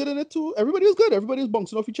 but he was good in it too. Everybody was good. Everybody was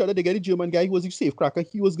bouncing off each other. They get the German guy who was the safecracker.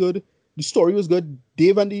 He was good. The story was good.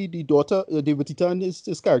 Dave and the daughter, Dave Bautista and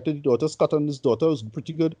his character, the daughter, Scott and his daughter was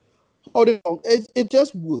pretty good. How they it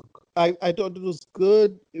just worked. I thought it was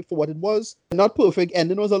good for what it was. Not perfect.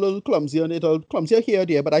 Ending was a little clumsy and it all clumsier here and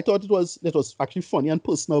there, but I thought it was actually funny and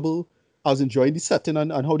personable. I was enjoying the setting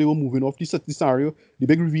and how they were moving off the scenario. The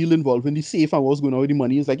big reveal involving the safe and what was going on with the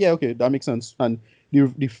money is like, yeah, okay, that makes sense. And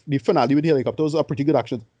the finale with the helicopter was a pretty good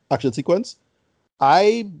action sequence.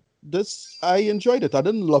 I enjoyed it. I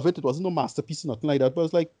didn't love it. It wasn't no masterpiece, nothing like that. But I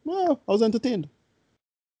was like, well, I was entertained.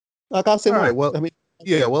 I can't say All more. right. Well, I mean,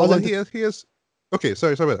 yeah. I Well, was here's. Okay.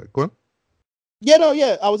 Sorry about that. Go on.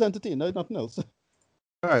 I was entertained. Nothing else.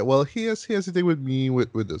 All right. Well, here's the thing with me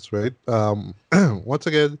with this, right? Once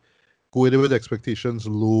again, going in with expectations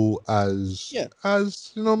low Yeah,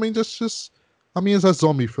 as you know. I mean, I mean, it's a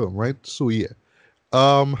zombie film, right? So yeah.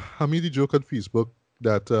 I made the joke on Facebook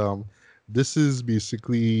that this is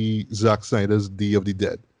basically Zack Snyder's Day of the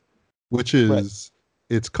Dead, which right. is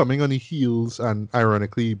it's coming on the heels and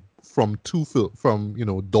ironically from from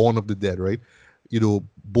Dawn of the Dead, right?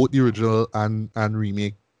 Both the original and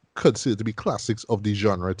remake considered to be classics of the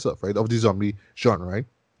genre itself, right? Of the zombie genre, right?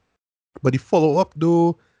 But the follow up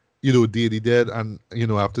though, Day of the Dead, and I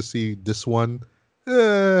have to say this one,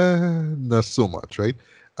 not so much, right?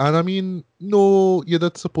 And I mean, no, you're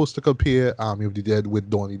not supposed to compare Army of the Dead with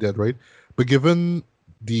Dawn of the Dead, right? But given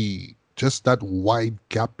the just that wide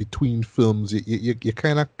gap between films, you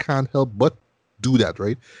kind of can't help but do that,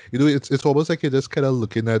 right? It's almost like you're just kind of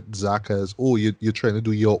looking at Zack as, oh, you're trying to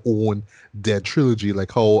do your own Dead trilogy,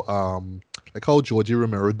 like how George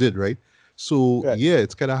Romero did, right? So Right. yeah,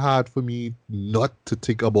 it's kind of hard for me not to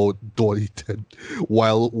think about Dawn of the Dead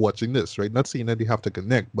while watching this, right? Not saying that they have to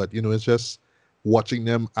connect, but it's just watching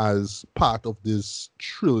them as part of this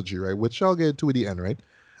trilogy, right? Which I'll get to at the end, right?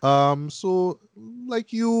 So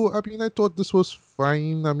like you, I mean, I thought this was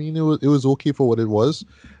fine. I mean, it was okay for what it was,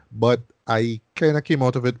 but I kind of came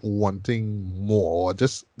out of it wanting more.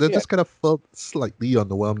 Just that Yeah. just kind of felt slightly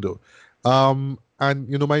underwhelmed though. And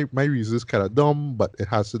my reason is kind of dumb, but it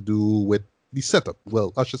has to do with the setup.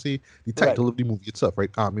 Well, I should say the Right. title of the movie itself, right?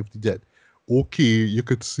 Army of the Dead. Okay, you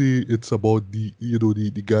could say it's about the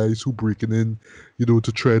guys who breaking in,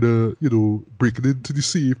 to try to breaking into the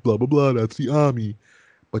safe, blah blah blah. That's the army,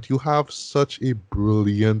 but you have such a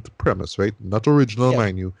brilliant premise, right? Not original, Yeah.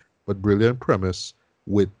 mind you, but brilliant premise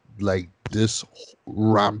with like this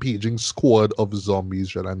rampaging squad of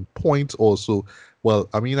zombies, right? And points also. Well,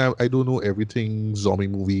 I mean, I don't know everything zombie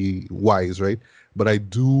movie wise, right? But I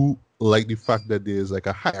do like the fact that there's like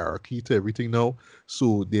a hierarchy to everything now.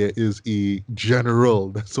 So there is a general.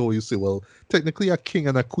 That's all you say. Well, technically a king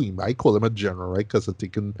and a queen. I call him a general, right? Because I'm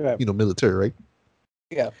thinking, Right. military, right?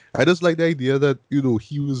 Yeah. I just like the idea that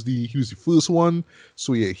he was the first one,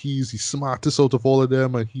 so yeah, he's the smartest out of all of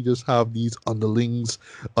them, and he just have these underlings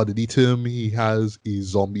underneath him. He has a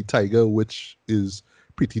zombie tiger, which is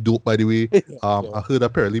pretty dope, by the way. Yeah. I heard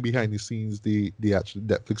apparently behind the scenes, they actually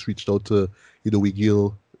Netflix reached out to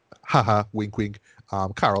Wigil, haha, wink wink,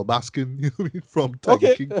 Carol Baskin, from Tiger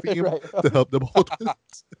Okay. King fame Right. to help them out with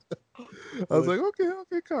it. I was Good. like,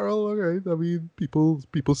 okay, Carol, all right. I mean, people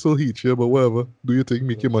still hate you, but whatever. Do your thing,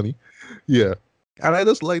 make your money. Yeah. And I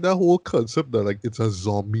just like that whole concept that like it's a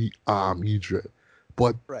zombie army dread.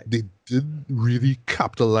 But Right. they didn't really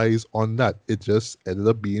capitalize on that. It just ended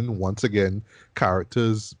up being once again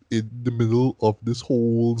characters in the middle of this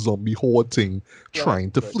whole zombie horde thing Right.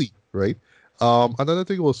 trying to Right. flee, right? Another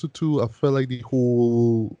thing also too, I felt like the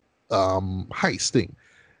whole heist thing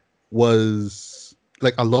was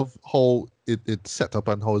like I love how it's set up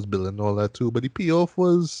and how it's built and all that too. But the payoff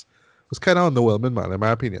was kind of underwhelming, man, in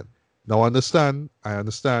my opinion. Now I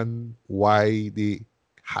understand why they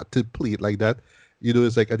had to play it like that.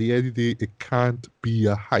 It's like at the end of the day, it can't be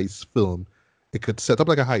a heist film. It could set up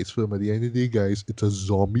like a heist film. At the end of the day, guys, it's a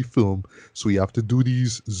zombie film. So you have to do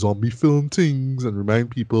these zombie film things and remind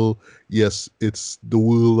people, yes, it's the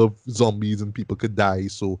world of zombies and people could die.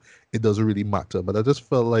 So it doesn't really matter. But I just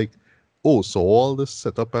felt like, oh, so all this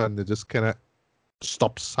setup and it just kind of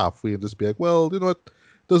stops halfway and just be like, well, you know what?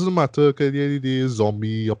 Doesn't matter because at the end of the day,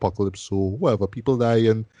 zombie apocalypse, so whatever, people die,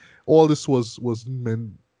 and all this was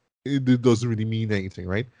meant. It doesn't really mean anything,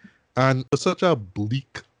 right? And it's such a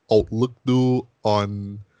bleak outlook though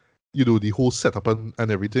on the whole setup and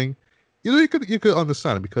everything. You could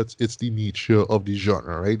understand it because it's the nature of the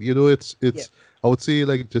genre, right? It's Yeah. I would say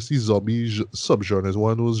like just the zombie subgenre is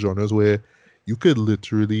one of those genres where you could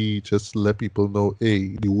literally just let people know,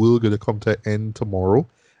 hey, the world gonna come to an end tomorrow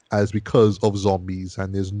as because of zombies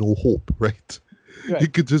and there's no hope, right? You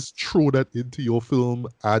Right. could just throw that into your film,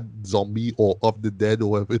 add zombie or of the dead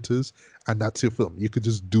or whatever it is, and that's your film. You could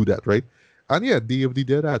just do that, right? And yeah, Day of the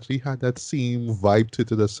Dead actually had that same vibe to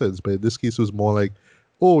it in a sense, but in this case it was more like,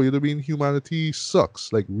 oh, you know what I mean, humanity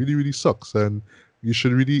sucks, like really, really sucks, and you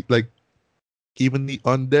should really like even the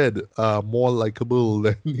undead are more likable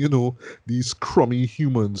than these crummy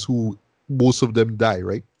humans who most of them die,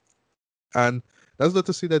 right? And that's not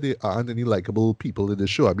to say that there aren't any likable people in the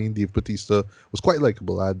show. I mean, Dave Bautista was quite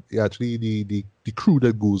likable, and actually, the crew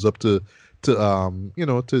that goes up to do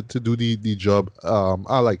the job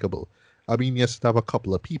are likable. I mean, yes, it have a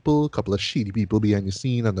couple of people, a couple of shady people behind the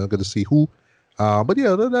scene. I'm not gonna say who, but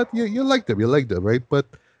yeah, other than that, you like them, right? But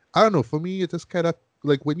I don't know. For me, it is kind of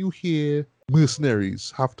like when you hear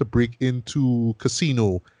mercenaries have to break into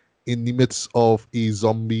casino in the midst of a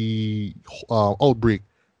zombie outbreak.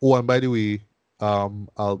 Oh, and by the way,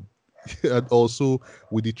 I'll and also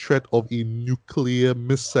with the threat of a nuclear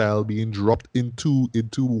missile being dropped into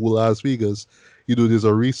Las Vegas, there's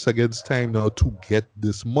a race against time now to get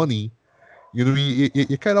this money.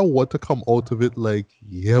 You kind of want to come out of it like,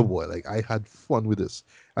 yeah, boy, like I had fun with this.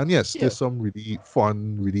 And yes, Yeah. there's some really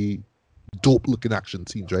fun, really dope looking action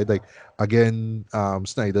scenes, right? Like again,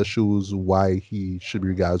 Snyder shows why he should be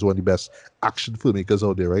regarded as one of the best action filmmakers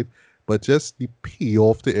out there, right? But just the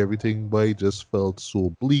payoff to everything, boy, just felt so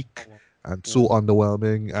bleak and Yeah. so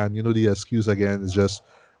underwhelming. And the excuse again is just,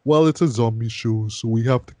 well, it's a zombie show, so we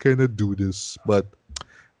have to kind of do this. But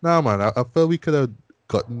nah, man, I felt we could have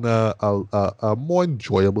gotten a more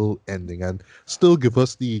enjoyable ending and still give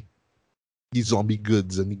us the zombie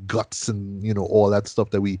goods and the guts and all that stuff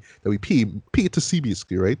that we pay to see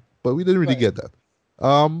basically, right? But we didn't really Right. get that.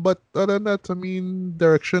 But other than that, I mean,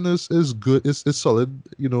 direction is good, is solid.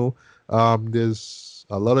 There's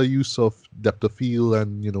a lot of use of depth of field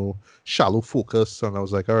and shallow focus, and I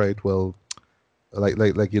was like, all right, well, like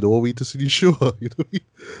wait to see the show, what I mean?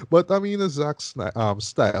 But I mean, it's Zach's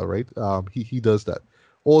style, right? He does that.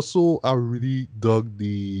 Also, I really dug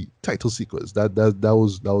the title sequence. That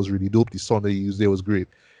was really dope. The song that he used there was great.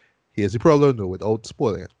 Here's the problem, though, without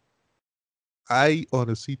spoiling it. I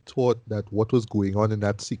honestly thought that what was going on in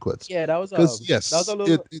that sequence, Yeah, because that was a yes, little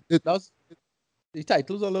that was the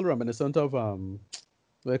title's a little reminiscent of what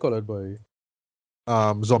do you call it, boy?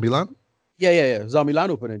 Zombieland. Yeah. Zombieland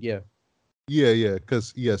opening, yeah. Yeah,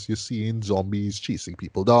 because yes, you're seeing zombies chasing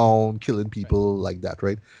people down, killing Right. people like that,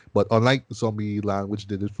 right? But unlike Zombieland, which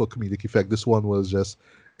did it for comedic effect, this one was just,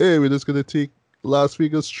 hey, we're just gonna take Las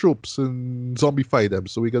Vegas tropes and zombify them.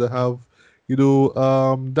 So we're gonna have,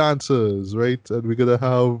 dancers, right? And we're gonna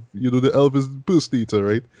have, the Elvis impersonator,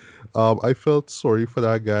 right? I felt sorry for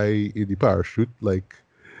that guy in the parachute, like,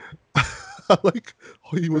 like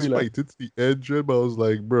how he was Really? fighting to the edge, but I was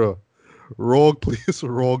like, bro. Wrong place,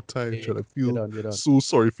 wrong time. Yeah, Trying to you're feel done, you're done. so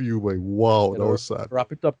sorry for you, boy. Wow, You that know, was sad.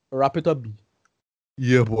 wrap it up, B.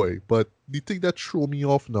 Yeah, boy. But the thing that threw me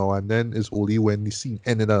off now and then is only when the scene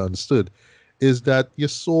ended and I understood is that you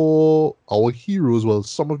saw our heroes, well,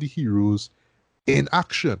 some of the heroes in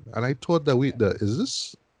action. And I thought that wait, is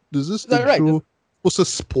this Is that right? intro supposed to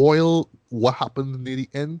spoil what happened near the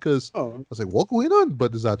end? Because I Oh, was like, what going on?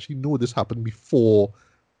 But there's actually no, this happened before,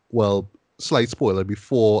 well, slight spoiler,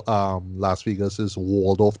 before Las Vegas is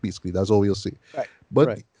walled off basically. That's all we'll see. right, But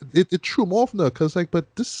right. it threw me off now because like,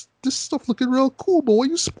 but this stuff looking real cool. But why are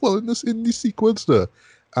you spoiling this in the sequence there?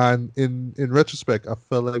 And in retrospect, I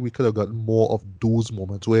felt like we could have gotten more of those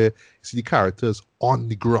moments where you see the characters on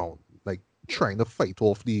the ground, like trying to fight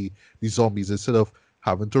off the zombies instead of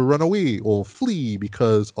having to run away or flee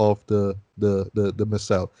because of the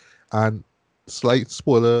missile. And slight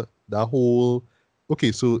spoiler, that whole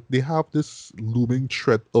okay, so they have this looming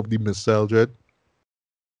threat of the missile dread,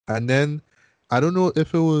 and then I don't know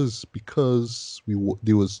if it was because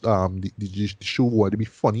there was the show wanted to be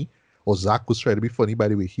funny, or Zach was trying to be funny. By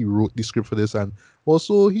the way, he wrote the script for this, and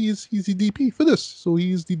also he's the DP for this, so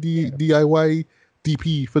he's the Yeah. DIY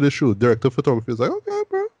DP for the show. Director of photography is like, okay,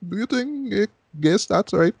 bro, do you think? Guess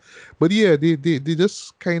that's all right. But yeah, they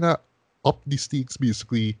just kind of up the stakes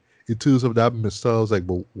basically in terms of that missile. I was like,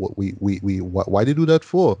 but what why they do that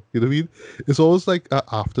for? You know what I mean? It's always like an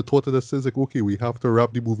afterthought that says like, okay, we have to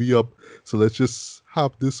wrap the movie up, so let's just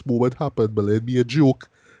have this moment happen, but let it be a joke,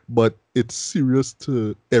 but it's serious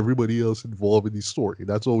to everybody else involved in the story.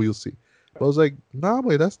 That's all we'll see. But I was like, nah,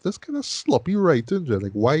 boy, that's kind of sloppy writing. Jen.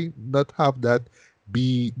 Like, why not have that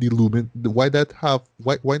be the lumen? Why that have?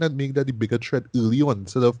 Why not make that the bigger threat early on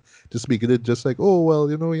instead of just making it just like, oh well,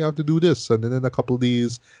 you have to do this, and then in a couple of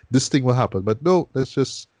days this thing will happen. But no, let's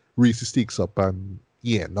just raise the stakes up and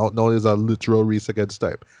yeah, now there's a literal race against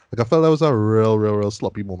time. Like I felt that was a real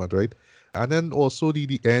sloppy moment, right? And then also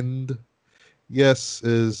the end, yes,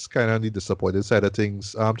 is kind of on the disappointed side of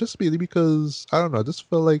things. Just mainly because I don't know, I just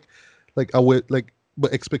felt like I would like,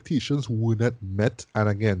 but expectations were not met. And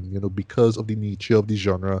again, because of the nature of the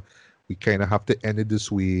genre, we kind of have to end it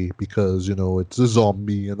this way because it's a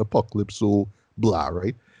zombie and apocalypse, so blah,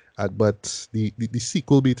 right? But the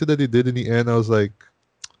sequel beta that they did in the end, I was like,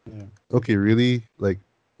 Yeah. okay, really, like,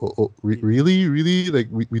 really, like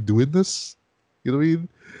we doing this? You know what I mean?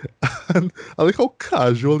 And I like how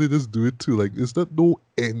casual they just do it too. Like, it's not no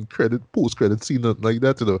end credit, post credit scene, nothing like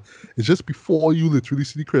that. It's just before you literally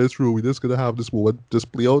see the credits roll. We're just gonna have this moment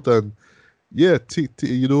just play out, and yeah,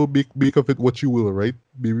 make of it what you will, right?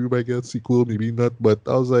 Maybe we might get a sequel, maybe not. But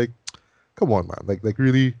I was like, come on, man, like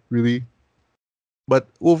really, really. But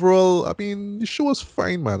overall, I mean, the show was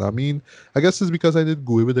fine, man. I mean, I guess it's because I didn't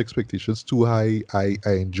go in with expectations too high. I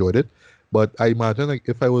enjoyed it, but I imagine like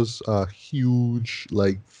if I was a huge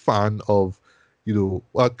like fan of,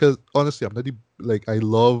 because honestly, I'm not like I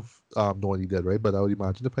love No Only Dead, right? But I would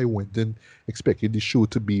imagine if I went in expecting the show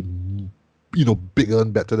to be, bigger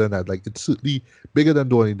and better than that. Like it's certainly bigger than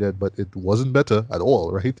No Only Dead, but it wasn't better at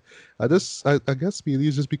all, right? I guess maybe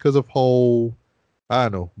it's just because of how I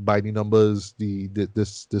don't know, by the numbers,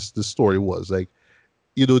 this story was like,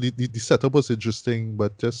 the setup was interesting,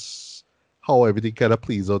 but just how everything kind of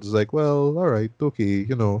plays out is like, well, all right, okay.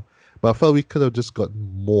 But I felt we could have just gotten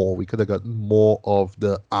more. We could have gotten more of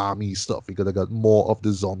the army stuff. We could have gotten more of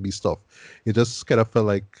the zombie stuff. It just kind of felt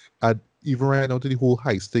like, even right now, the whole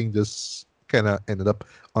heist thing just kind of ended up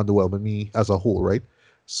underwhelming me as a whole, right?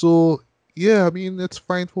 So yeah, I mean, it's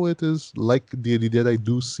fine for it is like Daily Dead. I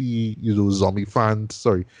do see,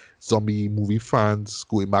 zombie movie fans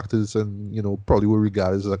going back to this and, probably will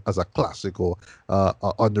regard it as a classic or a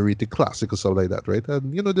underrated classic or something like that, right?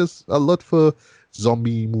 And, there's a lot for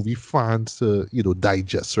zombie movie fans to,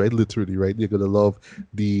 digest, right? Literally, right? They're going to love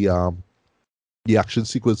the, um, the action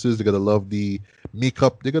sequences. They're gonna love the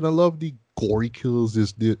makeup. They're gonna love the gory kills.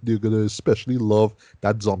 They're gonna especially love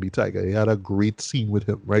that zombie tiger. He had a great scene with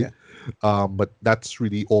him, right? Yeah. But that's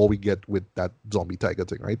really all we get with that zombie tiger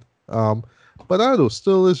thing, right? But I don't know.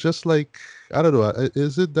 Still, it's just like I don't know.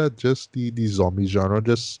 Is it that just the zombie genre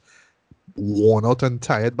just worn out and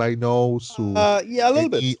tired by now? So Yeah, any a little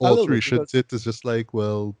bit, alteration to because it is just like,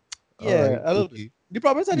 well, all yeah, right, a little bit. okay, The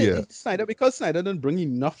problem is that yeah, Snyder, because Snyder didn't bring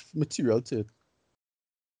enough material to it,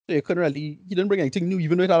 so you couldn't really, he didn't bring anything new,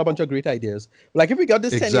 even though it had a bunch of great ideas. Like if we got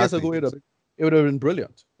this 10 years exactly, ago, it would have been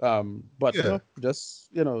brilliant. But yeah, just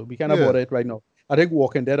we can't yeah. afford it right now. I think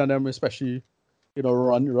Walking Dead and them especially,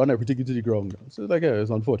 run everything into the ground. So like, yeah, it's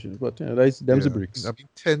unfortunate, but that's them's the Yeah, I breaks. mean,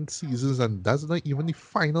 10 seasons, and that's not even the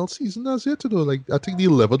final season as yet to do. Like, I think the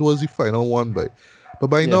 11th was the final one, but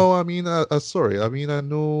by Yeah. now, I mean, sorry, I mean, I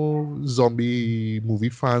know zombie movie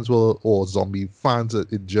fans will, or zombie fans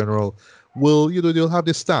in general, will, they'll have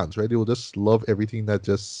their stance, right? They will just love everything that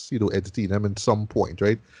just, entertain them at some point,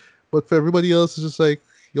 right? But for everybody else, it's just like,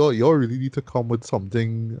 y'all really need to come with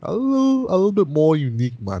something a little bit more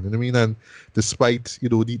unique, man. You know what I mean? And despite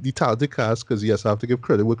the talented cast, because yes, I have to give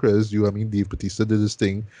credit where credit is due. I mean, Dave Bautista did his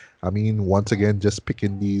thing. I mean, once again, just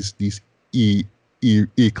picking these E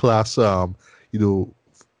class you know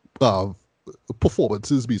uh,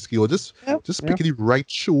 performances basically, or just Yeah. just Yeah. picking the right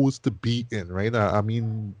shows to be in, right? I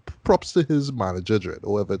mean, props to his manager, Dredd,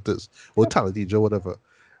 or whoever it is, or Yeah. talent agent, whatever.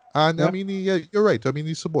 And I Yeah. mean, yeah, you're right. I mean,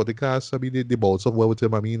 he supported cast. I mean, they bounced up well with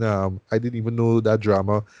him. I mean, I didn't even know that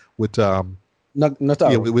drama with yeah,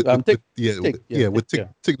 Nataro. Yeah, with yeah.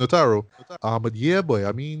 Tig Notaro. But yeah, boy,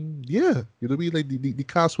 I mean, yeah, you know what I mean? Like the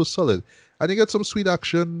cast was solid. I think it's some sweet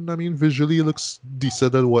action. I mean, visually it looks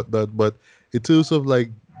decent and whatnot, but in terms of like,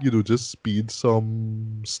 just speed,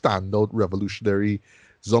 some standout revolutionary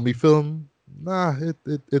zombie film, nah,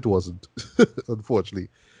 it wasn't, unfortunately.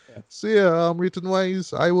 Yeah. So yeah, rating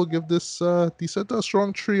wise, I will give this decent a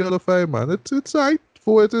strong 3 out of 5, man. It's alright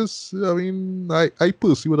for what it is. I mean, I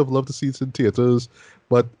personally would have loved to see it in theaters,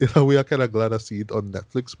 but in a way, I'm kind of glad I see it on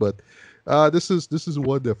Netflix. But this is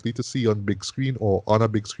one definitely to see on big screen or on a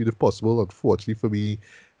big screen if possible. Unfortunately for me,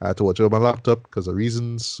 I had to watch it on my laptop because of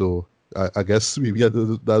reasons. So I guess maybe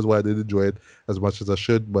that's why I didn't enjoy it as much as I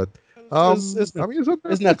should. But I mean, it's on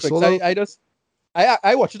It's Netflix. Netflix. All I just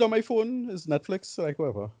I watch it on my phone. It's Netflix, like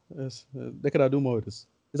whatever. They could do more with this.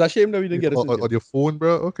 It's a shame that we didn't get this in on your theaters. phone,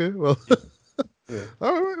 bro. Okay, well. Yeah. Yeah.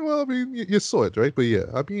 All right. Well, I mean, you saw it, right? But yeah,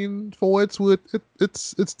 I mean, for what it's worth,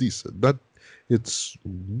 it's decent. It's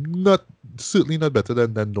not certainly not better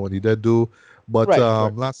than Donnie Dead do. But Right.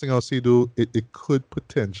 Right. last thing I'll say though, it could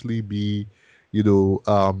potentially be,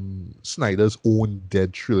 Snyder's own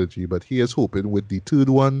Dead trilogy, but he is hoping with the third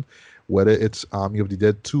one, whether it's Army of the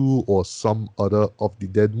Dead 2 or some other of the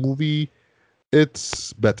Dead movie,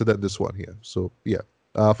 it's better than this one here. So yeah,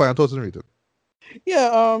 final thoughts and rating.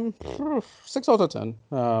 Yeah, 6 out of 10.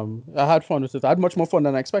 I had fun with it. I had much more fun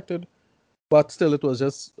than I expected, but still, it was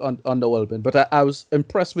just underwhelming. But I was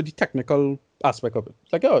impressed with the technical aspect of it.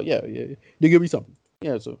 It's like, oh yeah, they give me something.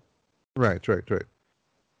 Yeah, so. Right.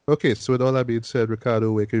 Okay, so with all that being said,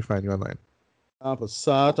 Ricardo, where can you find you online?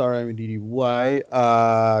 Passat, RMEDDY,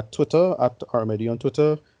 Twitter, at RMEDD on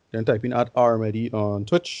Twitter, then type in at RMEDD on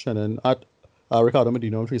Twitch, and then at Ricardo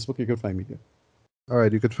Medina on Facebook. You can find me there. All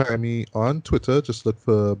right, you can find me on Twitter. Just look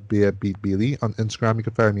for Beer Beat Bailey. On Instagram, you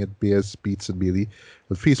can find me at Beers Beats and Bailey.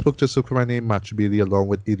 On Facebook, just look for my name, Matthew Bailey, along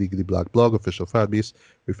with Illegally Black Blog, official fan base.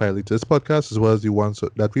 We finally link to this podcast, as well as the ones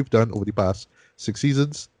that we've done over the past 6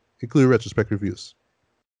 seasons, including retrospect reviews.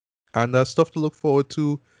 And stuff to look forward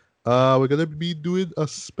to. We're going to be doing a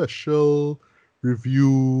special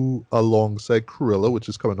review alongside Cruella, which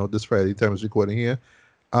is coming out this Friday, time is recording here.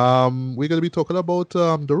 We're going to be talking about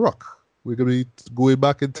The Rock. We're going to be going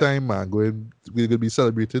back in time, man. We're going to be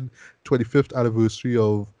celebrating 25th anniversary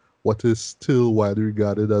of what is still widely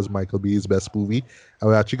regarded as Michael Bay's best movie.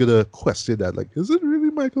 And we're actually going to question that. Like, is it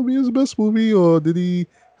really Michael Bay's best movie, or did he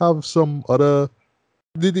have some other...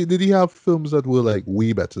 Did he have films that were like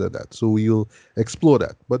way better than that? So we'll explore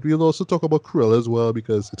that. But we'll also talk about Cruella as well,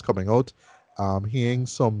 because it's coming out. Hearing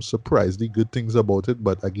some surprisingly good things about it.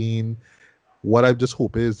 But again, what I'm just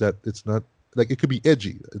hoping is that it's not... Like, it could be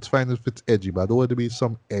edgy. It's fine if it's edgy, but I don't want it to be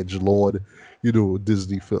some edgelord,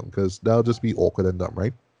 Disney film, because that'll just be awkward and dumb,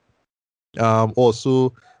 right?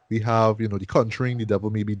 Also, we have, The Conjuring, The Devil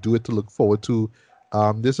Made Me Do It to look forward to.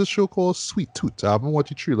 There's a show called Sweet Tooth. I haven't watched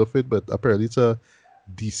the trailer of it, but apparently it's a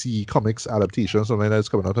DC Comics adaptation, something that's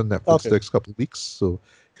coming out on Netflix the next couple of weeks. So,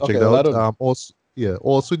 check it out. Also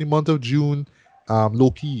in the month of June,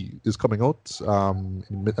 Loki is coming out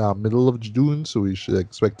in middle of June, so we should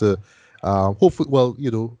expect to... hopefully,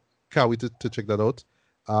 can't wait to check that out.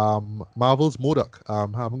 Marvel's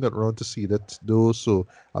MODOK. Haven't got around to see that though, so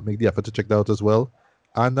I'll make the effort to check that out as well.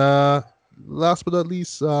 And last but not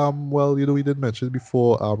least, we did mention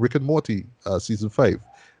before, Rick and Morty season 5.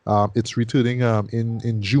 It's returning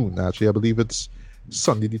in June. Actually, I believe it's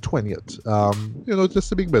Sunday the 20th.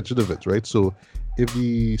 Just a big mention of it, right? So if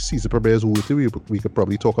the season premieres worthy, we could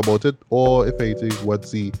probably talk about it, or if anything,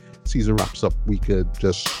 once the season wraps up, we could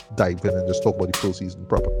just dive in and just talk about the full season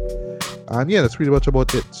proper. And yeah, that's pretty much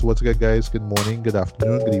about it. So once again, guys, good morning, good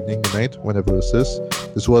afternoon, good evening, good night, whenever this is.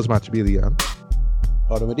 This was Matthew Bailey and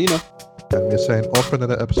Ricardo Medina. And we're signing off for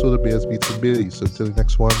another episode of Beers, Beats and Bailey. So until the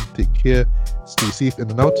next one, take care, stay safe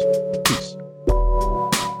in and out. Peace.